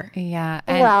is Here. Yeah.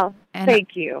 And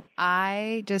thank you.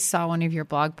 I just saw one of your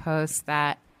blog posts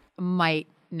that might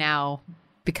now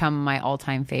become my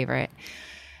all-time favorite.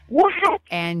 What?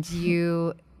 And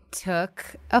you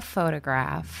took a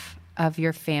photograph of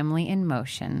your family in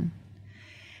motion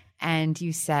and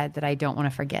you said that I don't want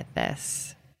to forget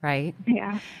this. Right?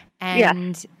 Yeah.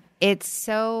 And it's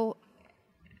so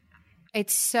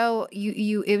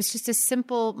it was just a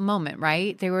simple moment,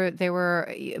 right? They were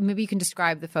maybe you can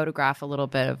describe the photograph a little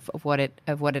bit of what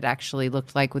it actually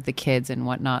looked like with the kids and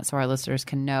whatnot so our listeners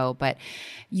can know. But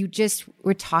you just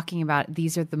were talking about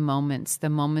these are the moments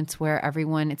where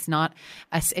everyone, it's not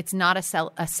a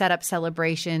set up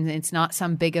celebration. It's not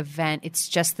some big event. It's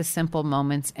just the simple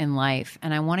moments in life.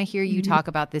 And I want to hear you talk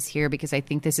about this here because I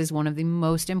think this is one of the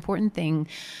most important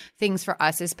things for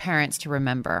us as parents to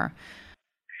remember.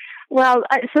 Well,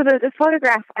 so the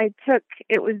photograph I took,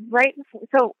 it was right before,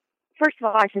 so first of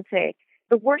all, I should say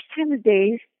the worst time of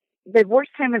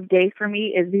day for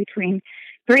me is between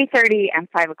 3:30 and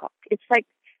 5 o'clock. It's like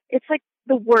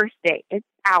the worst day. It's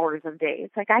hours of day.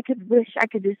 It's like I could wish I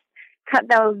could just cut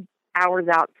those hours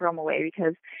out, throw them away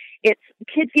because it's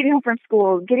kids getting home from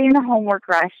school, getting the homework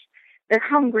rush. They're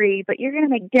hungry, but you're going to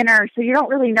make dinner, so you don't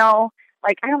really know.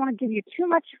 Like, I don't want to give you too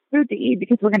much food to eat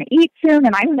because we're going to eat soon,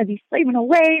 and I'm going to be slaving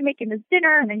away making this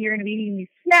dinner, and then you're going to be eating these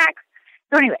snacks.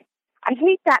 So anyway, I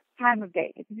hate that time of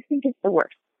day. I just think it's the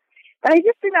worst. But I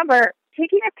just remember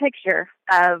taking a picture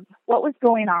of what was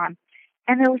going on,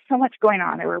 and there was so much going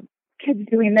on. There were kids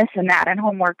doing this and that and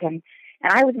homework, and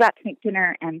I was about to make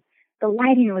dinner, and the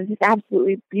lighting was just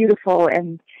absolutely beautiful.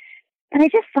 And I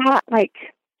just thought, like,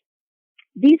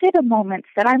 these are the moments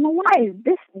that I'm alive.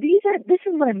 This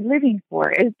is what I'm living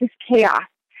for, is this chaos.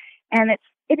 And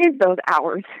it is those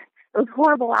hours, those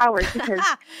horrible hours, because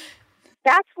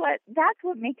that's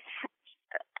what makes,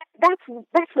 that's what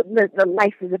the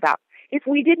life is about. If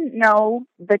we didn't know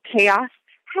the chaos,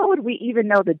 how would we even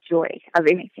know the joy of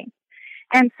anything?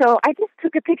 And so I just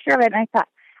took a picture of it and I thought,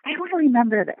 I want to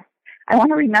remember this. I want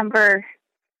to remember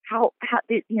how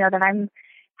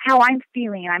I'm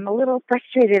feeling. I'm a little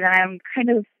frustrated and I'm kind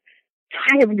of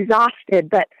tired and exhausted,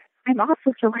 but I'm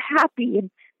also so happy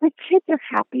and my kids are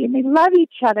happy and they love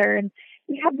each other and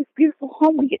we have this beautiful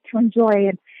home we get to enjoy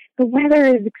and the weather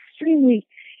is extremely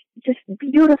just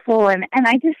beautiful and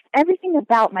I just, everything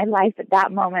about my life at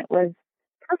that moment was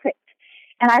perfect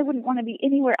and I wouldn't want to be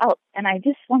anywhere else and I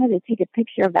just wanted to take a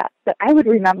picture of that I would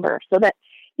remember so that,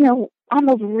 on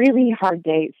those really hard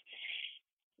days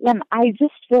when I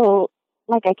just feel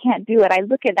like I can't do it, I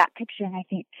look at that picture and I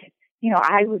think,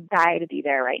 I would die to be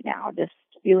there right now, just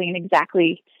feeling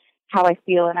exactly how I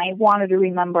feel. And I wanted to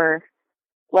remember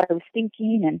what I was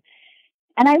thinking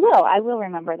and I will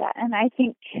remember that. And I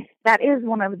think that is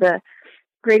one of the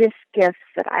greatest gifts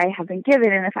that I have been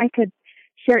given. And if I could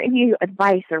share any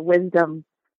advice or wisdom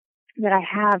that I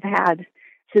have had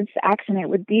since the accident, it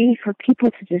would be for people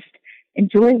to just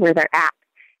enjoy where they're at,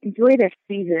 enjoy their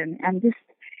season and just,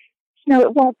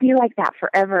 it won't be like that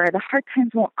forever. The hard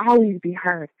times won't always be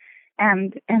hard.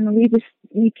 And we just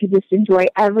need to just enjoy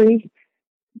every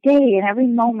day and every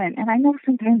moment. And I know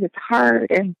sometimes it's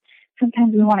hard and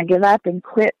sometimes we want to give up and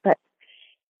quit, but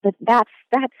that's,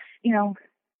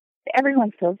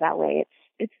 everyone feels that way.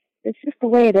 It's just the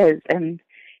way it is. And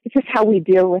it's just how we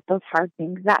deal with those hard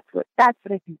things. That's what I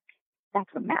think, that's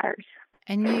what matters.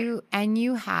 And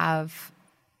you have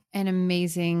an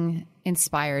amazing,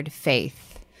 inspired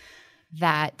faith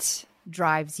that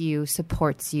drives you,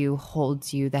 supports you,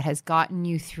 holds you, that has gotten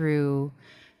you through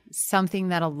something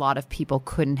that a lot of people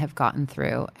couldn't have gotten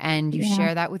through. And you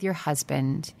share that with your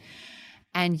husband.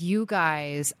 And you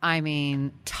guys,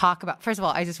 talk about, first of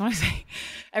all, I just want to say,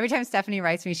 every time Stephanie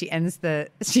writes me, she ends the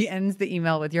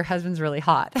email with, your husband's really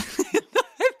hot.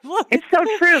 love It's so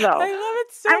true, though. I love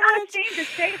it so I'm not much. ashamed to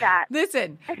say that.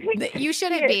 Listen, you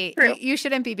shouldn't be. True. You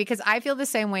shouldn't be, because I feel the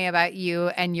same way about you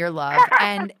and your love.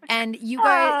 And you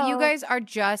guys are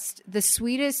just the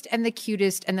sweetest and the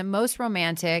cutest and the most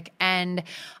romantic. And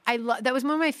that was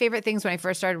one of my favorite things when I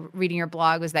first started reading your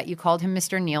blog, was that you called him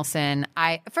Mr. Nielson.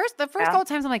 The first couple of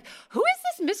times I'm like, who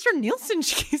is this Mr. Nielson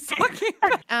she's talking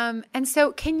about? And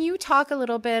so can you talk a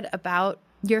little bit about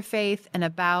your faith and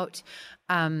about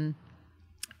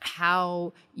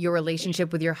how your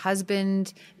relationship with your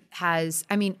husband has,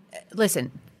 I mean,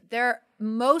 listen,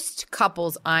 most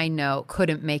couples I know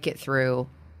couldn't make it through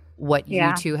what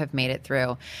you two have made it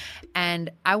through. And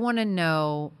I want to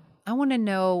know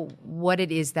what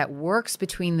it is that works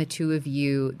between the two of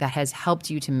you that has helped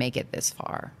you to make it this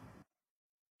far.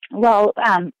 Well,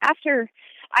 after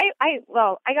I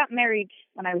got married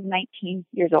when I was 19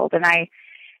 years old, and I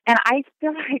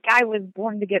feel like I was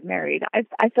born to get married.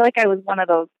 I feel like I was one of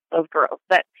those girls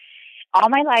that all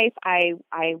my life I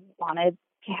wanted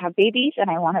to have babies, and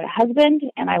I wanted a husband,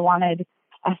 and I wanted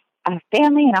a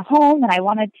family and a home, and I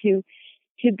wanted to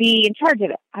be in charge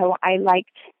of it. I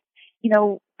liked,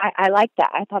 I liked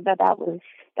that. I thought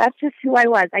that's just who I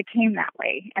was. I came that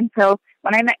way. And so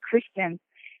when I met Christian,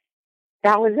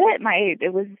 that was it.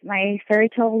 It was my fairy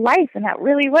tale life. And that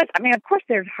really was, I mean, of course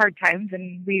there's hard times,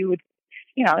 and we would,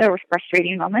 there were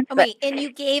frustrating moments. Oh, wait, and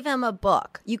you gave him a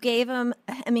book. You gave him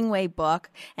a Hemingway book,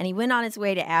 and he went on his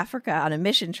way to Africa on a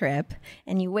mission trip,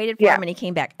 and you waited for him, and he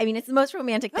came back. I mean, it's the most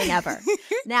romantic thing ever.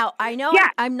 Now, I know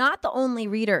I'm not the only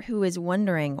reader who is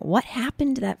wondering what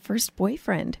happened to that first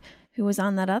boyfriend who was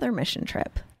on that other mission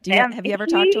trip. Have you ever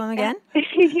talked to him again?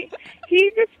 He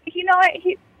just,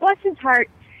 bless his heart.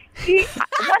 Once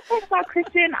I saw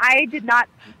Christian, I did not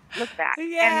look back.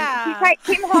 Yeah. And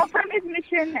he came home from his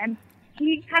mission, and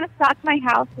he kind of stalked my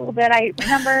house a little bit. I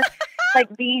remember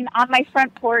being on my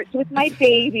front porch with my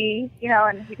baby,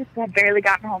 and he just had barely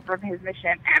gotten home from his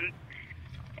mission. And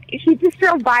he just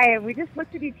drove by, and we just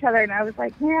looked at each other, and I was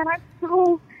like, man, I'm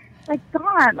so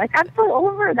gone. I'm so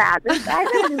over that. This guy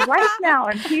has his life now,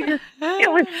 and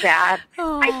it was sad.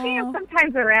 Aww. I see him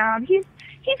sometimes around. He's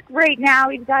great now.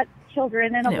 He's got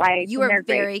children and a wife. You were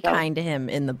very kind to him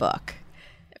in the book.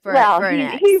 He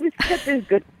was such a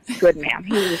good man.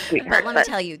 He was a sweetheart. But let me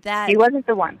tell you that he wasn't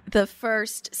the one. The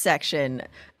first section,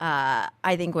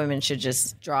 I think women should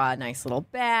just draw a nice little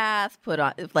bath, put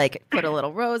a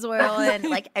little rose oil in.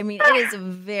 It is a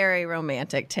very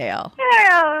romantic tale.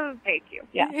 Oh, thank you.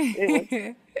 Yeah,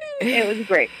 it was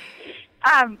great.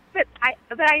 But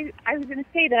I was going to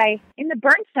say that in the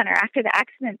burn center after the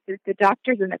accident, the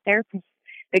doctors and the therapists,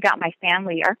 they got our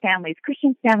families,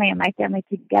 Christian's family and my family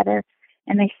together.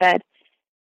 And they said,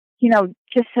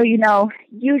 just so you know,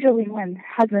 usually when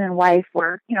husband and wife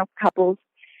were, couples,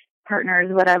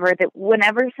 partners, whatever, that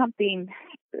whenever something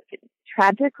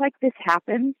tragic like this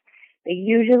happens, they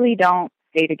usually don't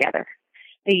stay together.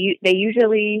 They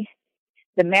usually,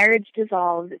 the marriage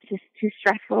dissolves. It's just too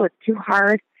stressful. It's too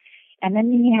hard. And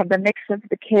then you have the mix of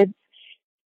the kids.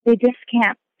 They just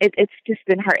can't, it's just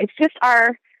been hard. It's just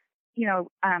our,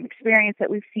 experience that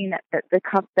we've seen that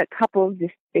couples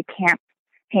just, they can't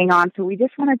hang on. So we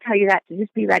just want to tell you that, to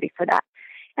just be ready for that.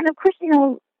 And of course,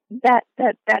 that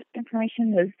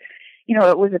information was,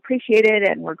 it was appreciated,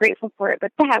 and we're grateful for it.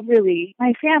 But that really,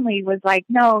 my family was like,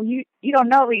 no, you don't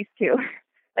know these two.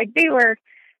 They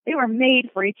were made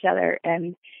for each other.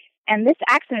 And this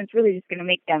accident's really just going to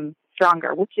make them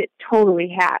stronger, which it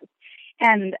totally has.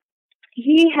 And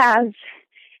he has,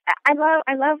 I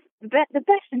love the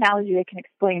best analogy I can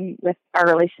explain with our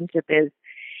relationship is,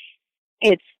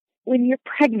 it's when you're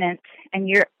pregnant and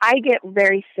I get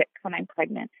very sick when I'm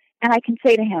pregnant, and I can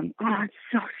say to him, oh, I'm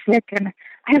so sick and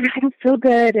I don't feel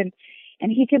good. And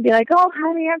he can be like, oh,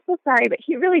 honey, I'm so sorry. But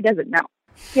he really doesn't know.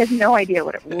 He has no idea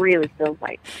what it really feels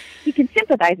like. He can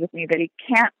sympathize with me, but he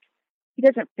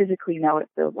doesn't physically know what it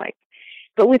feels like.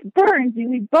 But with Burns,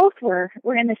 we both were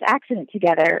in this accident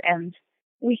together, and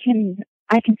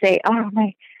I can say, oh,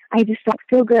 I just don't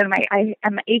feel good.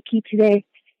 I'm achy today.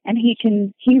 And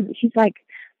he's like,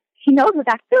 he knows what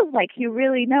that feels like. He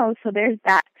really knows. So there's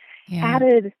that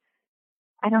added,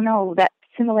 I don't know, that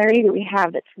similarity that we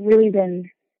have that's really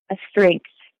been a strength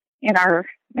in our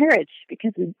marriage,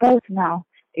 because we both know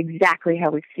exactly how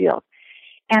we feel.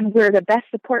 And we're the best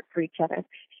support for each other.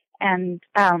 And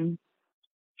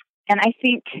I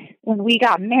think when we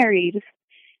got married,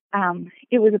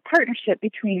 it was a partnership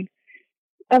between,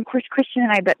 of course, Christian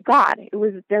and I, but God. It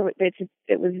was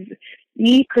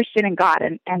me, Christian, and God,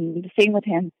 and the same with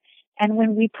him. And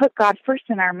when we put God first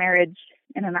in our marriage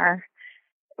and in our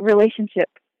relationship,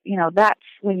 that's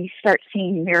when you start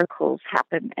seeing miracles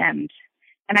happen. And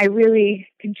I really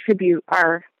contribute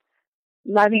our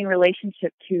loving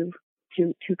relationship to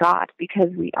God, because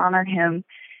we honor him,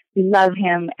 we love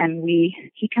him, and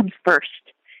he comes first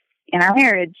in our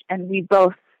marriage. And we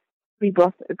both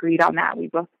agreed on that. We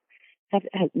both have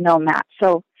known that.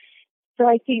 So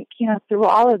I think, through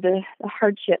all of the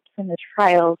hardships and the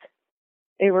trials,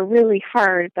 they were really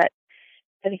hard, but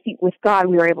I think with God,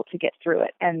 we were able to get through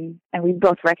it. And we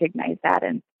both recognize that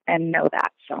and know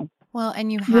that. So. Well, and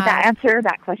Would that answer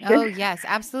that question? Oh, yes,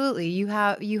 absolutely. You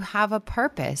have a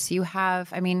purpose.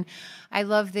 I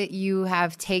love that you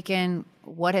have taken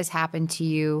what has happened to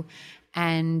you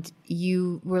and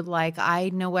you were like, I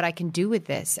know what I can do with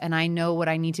this, and I know what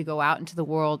I need to go out into the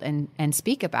world and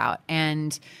speak about.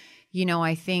 And,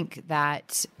 I think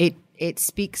that it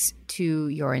speaks to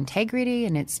your integrity,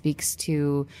 and it speaks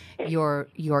to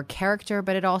your character,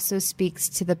 but it also speaks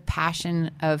to the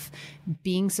passion of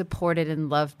being supported and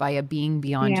loved by a being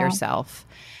beyond yourself.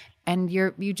 And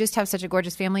you just have such a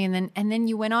gorgeous family. And then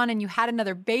you went on and you had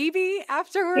another baby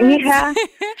afterwards. Yeah.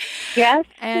 Yes.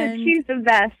 And she's the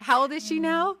best. How old is she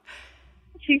now?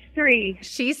 She's 3.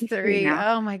 She's 3.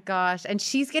 Oh my gosh. And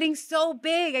she's getting so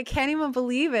big. I can't even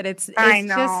believe it. It's I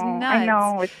know. just nuts. I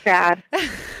know. It's sad.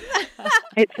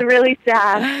 It's really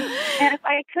sad. And if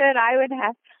I could, I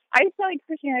was telling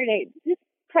Christian the other day, this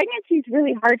pregnancy is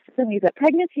really hard for me, but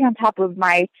pregnancy on top of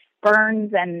my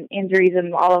burns and injuries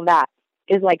and all of that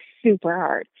is like super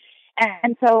hard.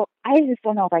 And so I just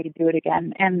don't know if I could do it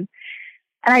again. And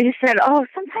I just said,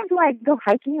 sometimes when I go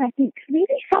hiking, I think maybe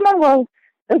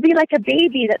it'll be like a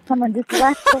baby that someone just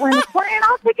left to in the corner, and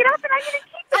I'll pick it up and I'm going to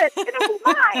keep it, and it'll be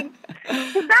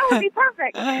mine. So that would be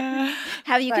perfect.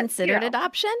 Have you considered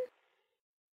adoption?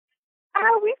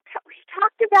 We've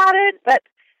talked about it, but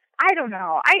I don't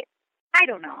know. I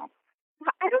don't know.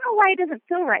 I don't know why it doesn't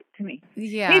feel right to me.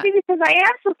 Yeah. Maybe because I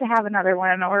am supposed to have another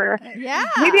one, or maybe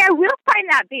I will find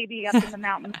that baby up in the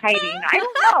mountains hiding. I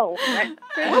don't know.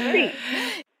 But we'll see.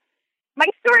 My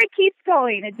story keeps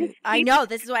going. It just I know.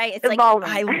 This is why it's evolving.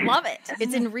 I love it.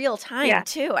 It's in real time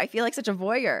too. I feel like such a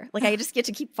voyeur. Like I just get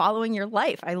to keep following your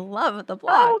life. I love the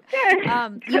blog. Oh,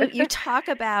 good. You talk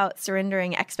about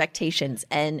surrendering expectations,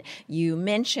 and you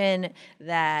mention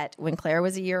that when Claire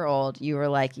was a year old, you were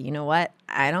like, you know what?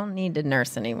 I don't need to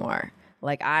nurse anymore.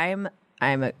 Like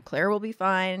Claire will be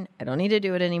fine. I don't need to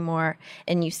do it anymore.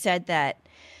 And you said that,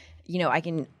 I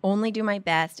can only do my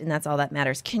best, and that's all that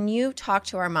matters. Can you talk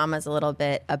to our mamas a little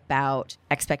bit about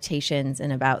expectations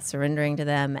and about surrendering to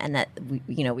them, and that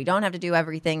we don't have to do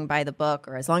everything by the book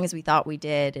or as long as we thought we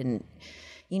did, and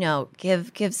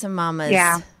give some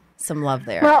mamas some love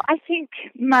there. Well, I think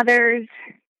mothers,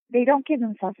 they don't give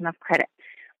themselves enough credit.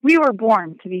 We were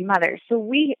born to be mothers, so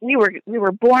we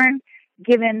were born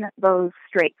given those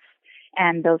strengths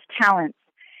and those talents,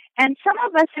 and some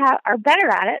of us are better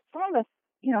at it. Some of us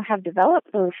have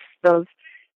developed those,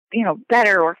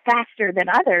 better or faster than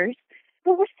others,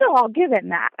 but we're still all given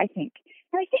that, I think.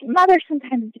 And I think mothers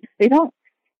sometimes they don't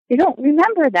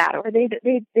remember that, or they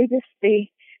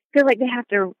feel like they have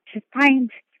to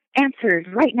find answers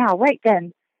right now, right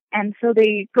then. And so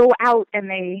they go out and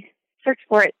they search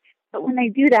for it. But when they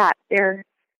do that, they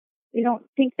don't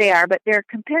think they are, but they're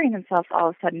comparing themselves all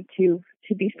of a sudden to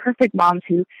these perfect moms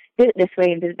who did it this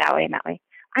way and did it that way and that way.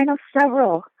 I know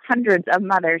several hundreds of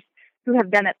mothers who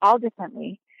have done it all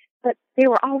differently, but they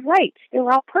were all right. They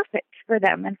were all perfect for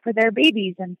them and for their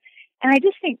babies. And I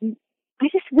just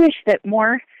wish that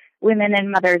more women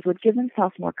and mothers would give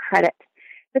themselves more credit,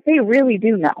 that they really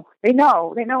do know. They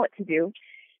know what to do.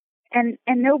 And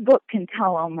no book can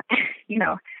tell them,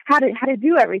 how to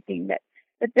do everything, that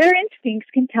their instincts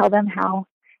can tell them how,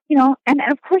 and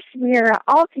of course we're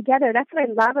all together. That's what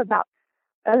I love about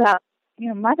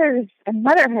mothers and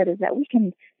motherhood, is that we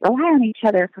can rely on each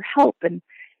other for help, and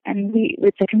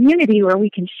it's a community where we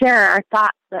can share our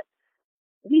thoughts, that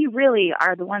we really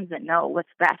are the ones that know what's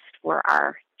best for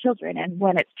our children. And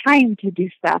when it's time to do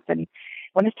stuff, and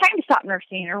when it's time to stop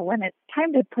nursing, or when it's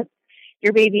time to put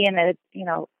your baby in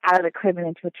out of the crib and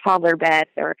into a toddler bed,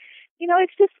 or,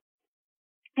 it's just,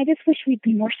 I just wish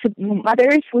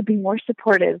mothers would be more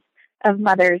supportive of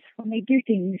mothers when they do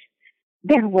things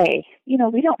their way. We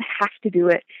don't have to do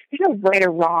it. There's no right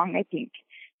or wrong, I think.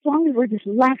 As long as we're just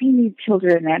loving these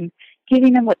children and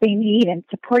giving them what they need and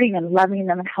supporting them, loving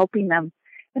them and helping them,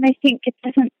 then I think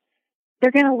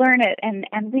they're going to learn it, and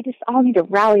we just all need to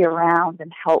rally around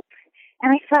and help.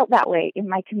 And I felt that way in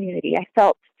my community. I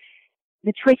felt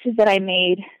the choices that I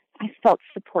made, I felt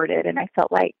supported, and I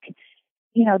felt like,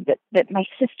 that my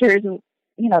sisters,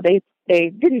 they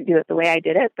didn't do it the way I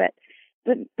did it, but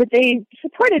they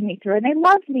supported me through it, and they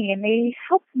loved me, and they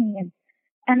helped me,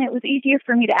 and and it was easier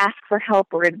for me to ask for help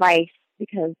or advice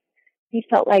because he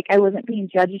felt like I wasn't being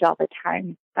judged all the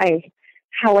time by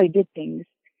how I did things.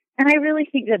 And I really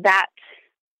think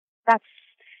that's,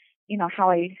 you know, how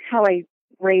I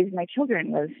raised my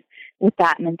children was with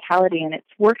that mentality, and it's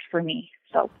worked for me.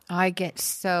 So I get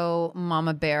so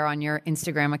mama bear on your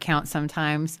Instagram account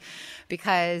sometimes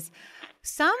because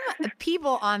some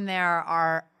people on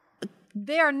there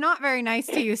they are not very nice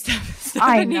to you, Stephanie.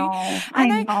 I know.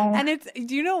 And it's,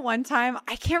 do you know, one time,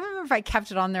 I can't remember if I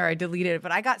kept it on there or I deleted it,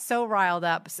 but I got so riled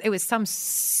up. It was some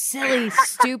silly,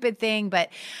 stupid thing, but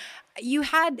you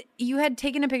had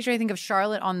taken a picture, I think, of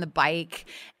Charlotte on the bike,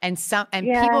 and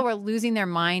people were losing their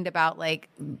mind about like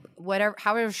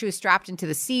however she was strapped into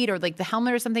the seat or like the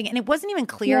helmet or something, and it wasn't even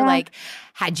clear like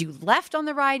had you left on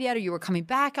the ride yet or you were coming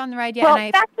back on the ride yet. Well,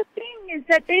 and that's the thing, is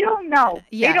that they don't know.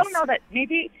 Yes. They don't know that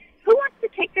maybe who wants to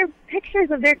take their pictures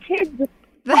of their kids with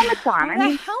helmets on? I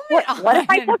mean, what if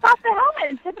I took off the helmet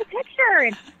and took a picture?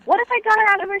 And what if I got her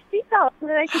out of her seatbelt so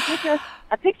that I could take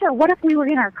a picture? What if we were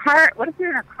in our car? What if we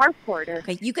were in our carport?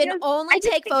 Okay, you can only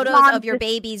take photos of your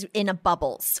babies in a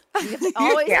bubbles. You have to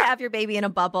always have your baby in a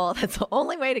bubble. That's the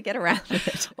only way to get around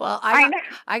it. Well,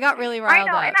 I got really riled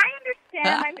up. And I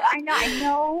understand. I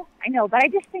know. But I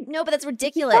just think no, but that's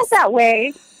ridiculous. It's not that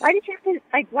way. Why do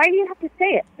you have to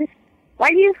say it? Why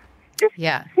do you? Just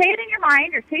say it in your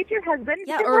mind, or say it to your husband.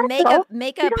 Yeah, or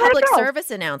make a public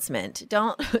service announcement.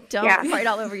 Don't write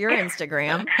all over your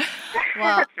Instagram.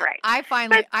 Well, that's right. I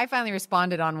finally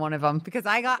responded on one of them because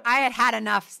I had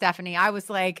enough, Stephanie. I was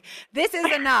like, this is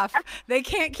enough. They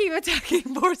can't keep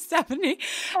attacking poor Stephanie.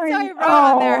 So I wrote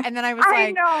on there, and then I was like,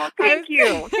 I know. Thank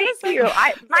you.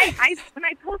 When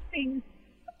I post things.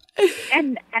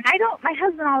 And I don't. My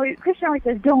husband Christian always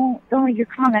says, "Don't read your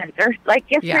comments." Or like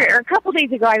yesterday, or a couple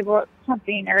days ago, I wrote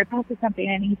something or I posted something,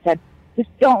 and he said, "Just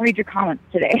don't read your comments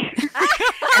today."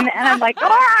 and I'm like, "Oh, all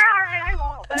right, I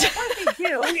won't." But of course I do.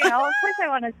 You know, of course I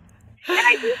want to. And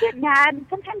I do get mad. And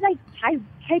sometimes I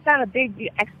type out a big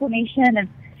explanation, and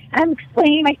I'm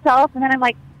explaining myself, and then I'm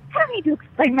like, I don't need to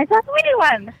explain myself to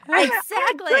anyone. Exactly.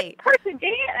 I'm a good person,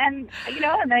 dang it. And and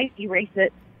then I erase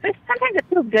it. But sometimes it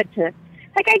feels good to.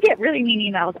 Like, I get really mean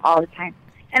emails all the time,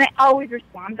 and I always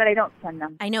respond, but I don't send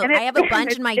them. I know. I have a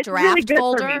bunch in my draft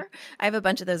folder. I have a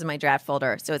bunch of those in my draft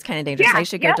folder, so it's kind of dangerous. I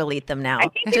should go delete them now,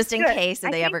 just in case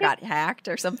they ever got hacked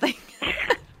or something.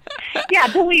 Yeah,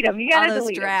 delete them. You got to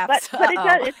delete drafts. them.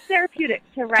 But it's therapeutic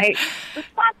to write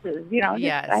responses,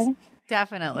 Yes.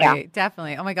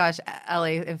 Definitely. Oh my gosh,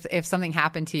 Ellie, if something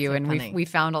happened to you so and we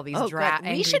found all these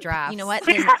angry drafts. You know what?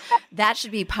 That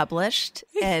should be published,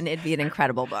 and it'd be an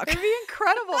incredible book. It'd be an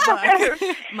incredible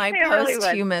book. My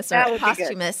posthumous or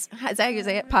posthumous. Is that how you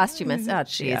say it? Posthumous. Oh,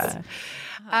 jeez.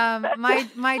 Yeah.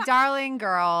 My darling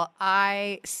girl,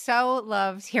 I so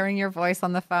loved hearing your voice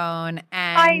on the phone.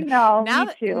 And I know. Me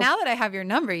too. Now that I have your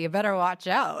number, you better watch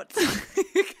out.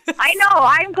 I know.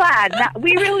 I'm glad.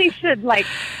 We really should be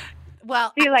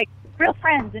like real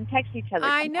friends and text each other.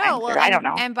 I know. Well, I don't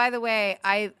know. And by the way,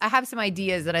 I have some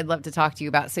ideas that I'd love to talk to you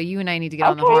about. So you and I need to get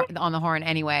on the horn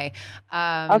anyway.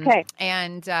 Okay.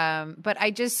 And but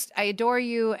I adore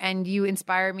you, and you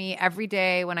inspire me every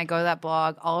day when I go to that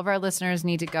blog. All of our listeners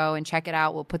need to go and check it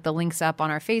out. We'll put the links up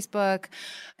on our Facebook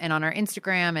and on our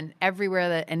Instagram and everywhere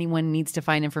that anyone needs to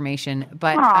find information.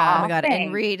 But oh my God,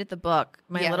 and read the book.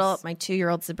 My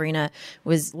 2-year-old Sabrina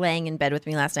was laying in bed with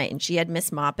me last night, and she had Miss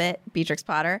Moppet, Beatrix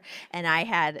Potter, and I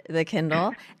had the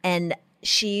Kindle, and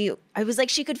I was like,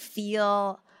 she could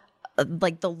feel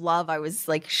like the love I was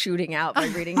like shooting out by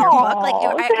reading her book. Like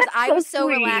I was so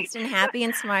relaxed and happy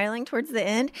and smiling towards the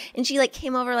end, and she like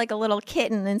came over like a little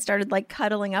kitten and started like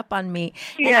cuddling up on me.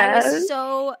 And I was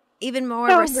so even more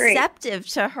receptive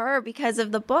to her because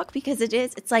of the book, because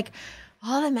it's like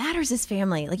all that matters is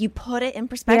family. Like you put it in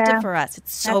perspective for us.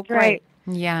 It's so great. Right.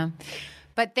 Yeah.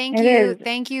 But thank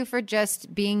you for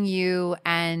just being you,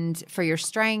 and for your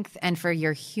strength, and for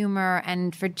your humor,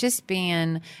 and for just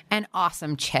being an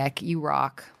awesome chick. You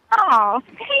rock. Oh,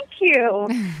 thank you.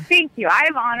 Thank you.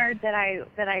 I'm honored that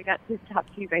I got to talk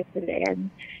to you guys today. I'm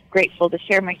grateful to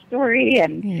share my story,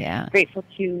 and grateful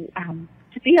to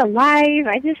be alive.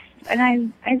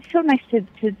 It's so nice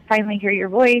to finally hear your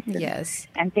voice.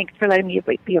 And thanks for letting me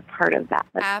be a part of that.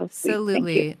 That's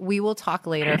absolutely. We will talk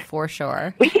later for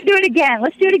sure. We can do it again.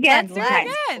 Let's do it again.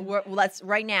 Let's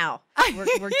right now.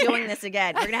 We're doing this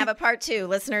again. We're going to have a part 2.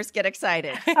 Listeners, get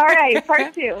excited. All right,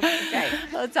 part 2. Okay.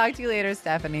 I'll talk to you later,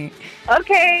 Stephanie.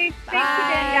 Okay. Thanks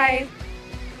again, guys.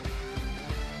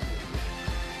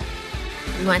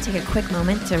 We want to take a quick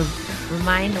moment to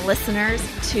remind listeners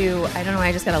to, I don't know why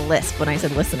I just got a lisp when I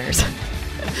said listeners.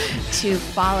 to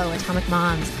follow Atomic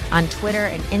Moms on Twitter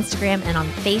and Instagram and on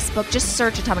Facebook. Just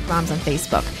search Atomic Moms on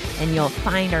Facebook and you'll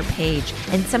find our page.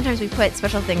 And sometimes we put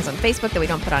special things on Facebook that we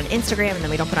don't put on Instagram and then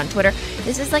we don't put on Twitter.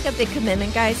 This is like a big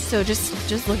commitment, guys. So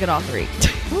just look at all three.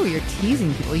 Oh, you're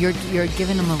teasing people. You're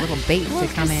giving them a little bait to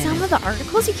come in. Some of the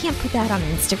articles, you can't put that on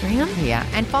Instagram. Yeah.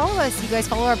 And follow us. You guys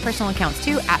follow our personal accounts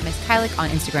too, at Miss Kylick on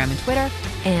Instagram and Twitter.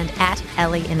 And at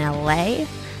Ellie in LA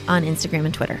on Instagram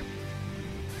and Twitter.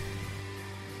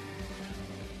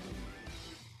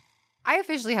 I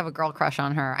officially have a girl crush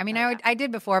on her. I mean, I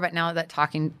did before, but now that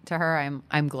talking to her,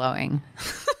 I'm glowing.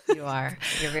 You are.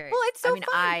 You're very. Well, it's so fun.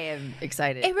 I am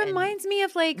excited. It reminds me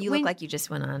of like you look like you just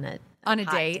went on a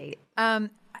date.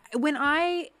 When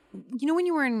when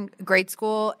you were in grade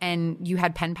school and you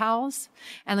had pen pals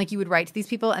and like you would write to these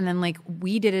people and then like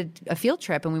we did a field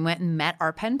trip and we went and met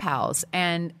our pen pals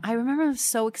and I remember it was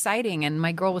so exciting and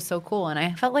my girl was so cool and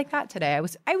I felt like that today. I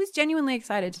was genuinely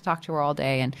excited to talk to her all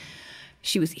day and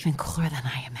she was even cooler than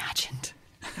I imagined.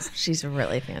 She's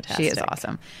really fantastic. She is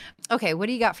awesome. Okay, what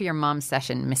do you got for your mom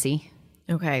session, Missy?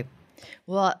 Okay.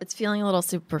 Well, it's feeling a little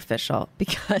superficial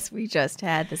because we just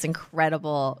had this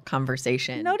incredible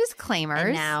conversation. No disclaimers.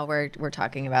 And now we're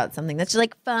talking about something that's just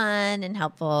like fun and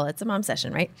helpful. It's a mom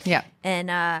session, right? Yeah.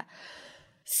 And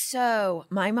so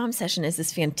my mom session is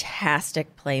this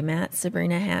fantastic playmat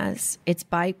Sabrina has. It's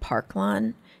by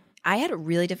Parklawn. I had a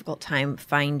really difficult time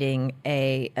finding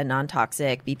a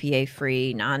non-toxic,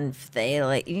 BPA-free,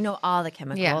 non-phthalate, all the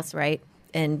chemicals, right?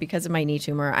 And because of my knee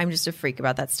tumor, I'm just a freak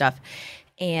about that stuff.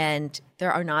 And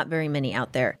there are not very many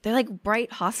out there. They're like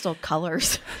bright, hostile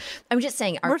colors. I'm just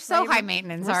saying. We're so high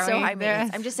maintenance, aren't we? We're so high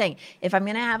maintenance. I'm just saying, if I'm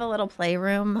going to have a little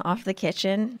playroom off the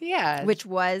kitchen, which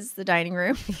was the dining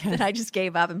room that I just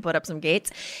gave up and put up some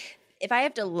gates, if I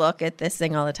have to look at this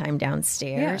thing all the time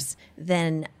downstairs,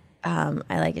 then I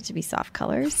like it to be soft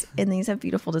colors. And these have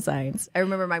beautiful designs. I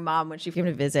remember my mom, when she came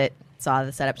to visit, saw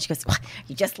the setup. She goes, "What?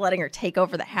 You're just letting her take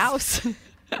over the house?"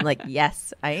 I'm like,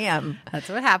 yes, I am. That's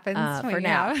what happens for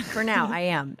now. For now, I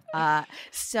am.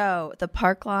 So the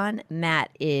Parklawn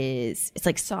mat it's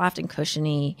like soft and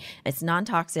cushiony. It's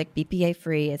non-toxic,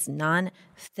 BPA-free. It's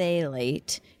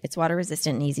non-phthalate. It's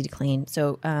water-resistant and easy to clean.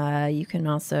 So you can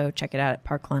also check it out at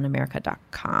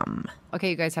parklawnamerica.com. Okay,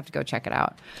 you guys have to go check it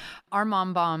out. Our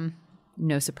mom bomb,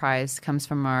 no surprise, comes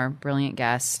from our brilliant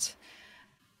guest.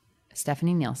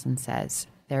 Stephanie Nielson says,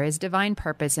 "There is divine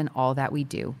purpose in all that we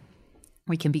do.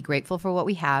 We can be grateful for what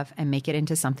we have and make it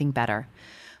into something better.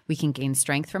 We can gain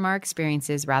strength from our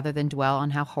experiences rather than dwell on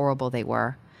how horrible they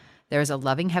were. There is a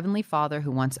loving Heavenly Father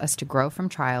who wants us to grow from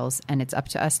trials, and it's up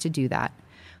to us to do that.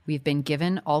 We've been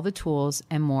given all the tools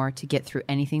and more to get through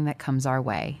anything that comes our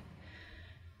way."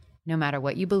 No matter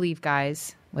what you believe,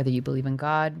 guys, whether you believe in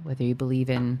God, whether you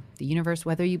believe in the universe,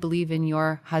 whether you believe in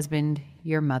your husband,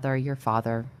 your mother, your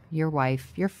father, your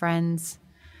wife, your friends,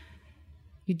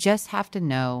 you just have to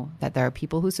know that there are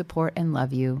people who support and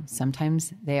love you.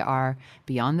 Sometimes they are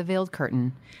beyond the veiled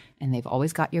curtain, and they've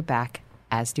always got your back,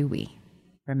 as do we.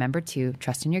 Remember to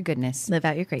trust in your goodness. Live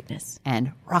out your greatness.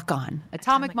 And rock on.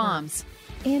 Atomic Moms.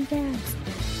 And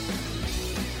Dads.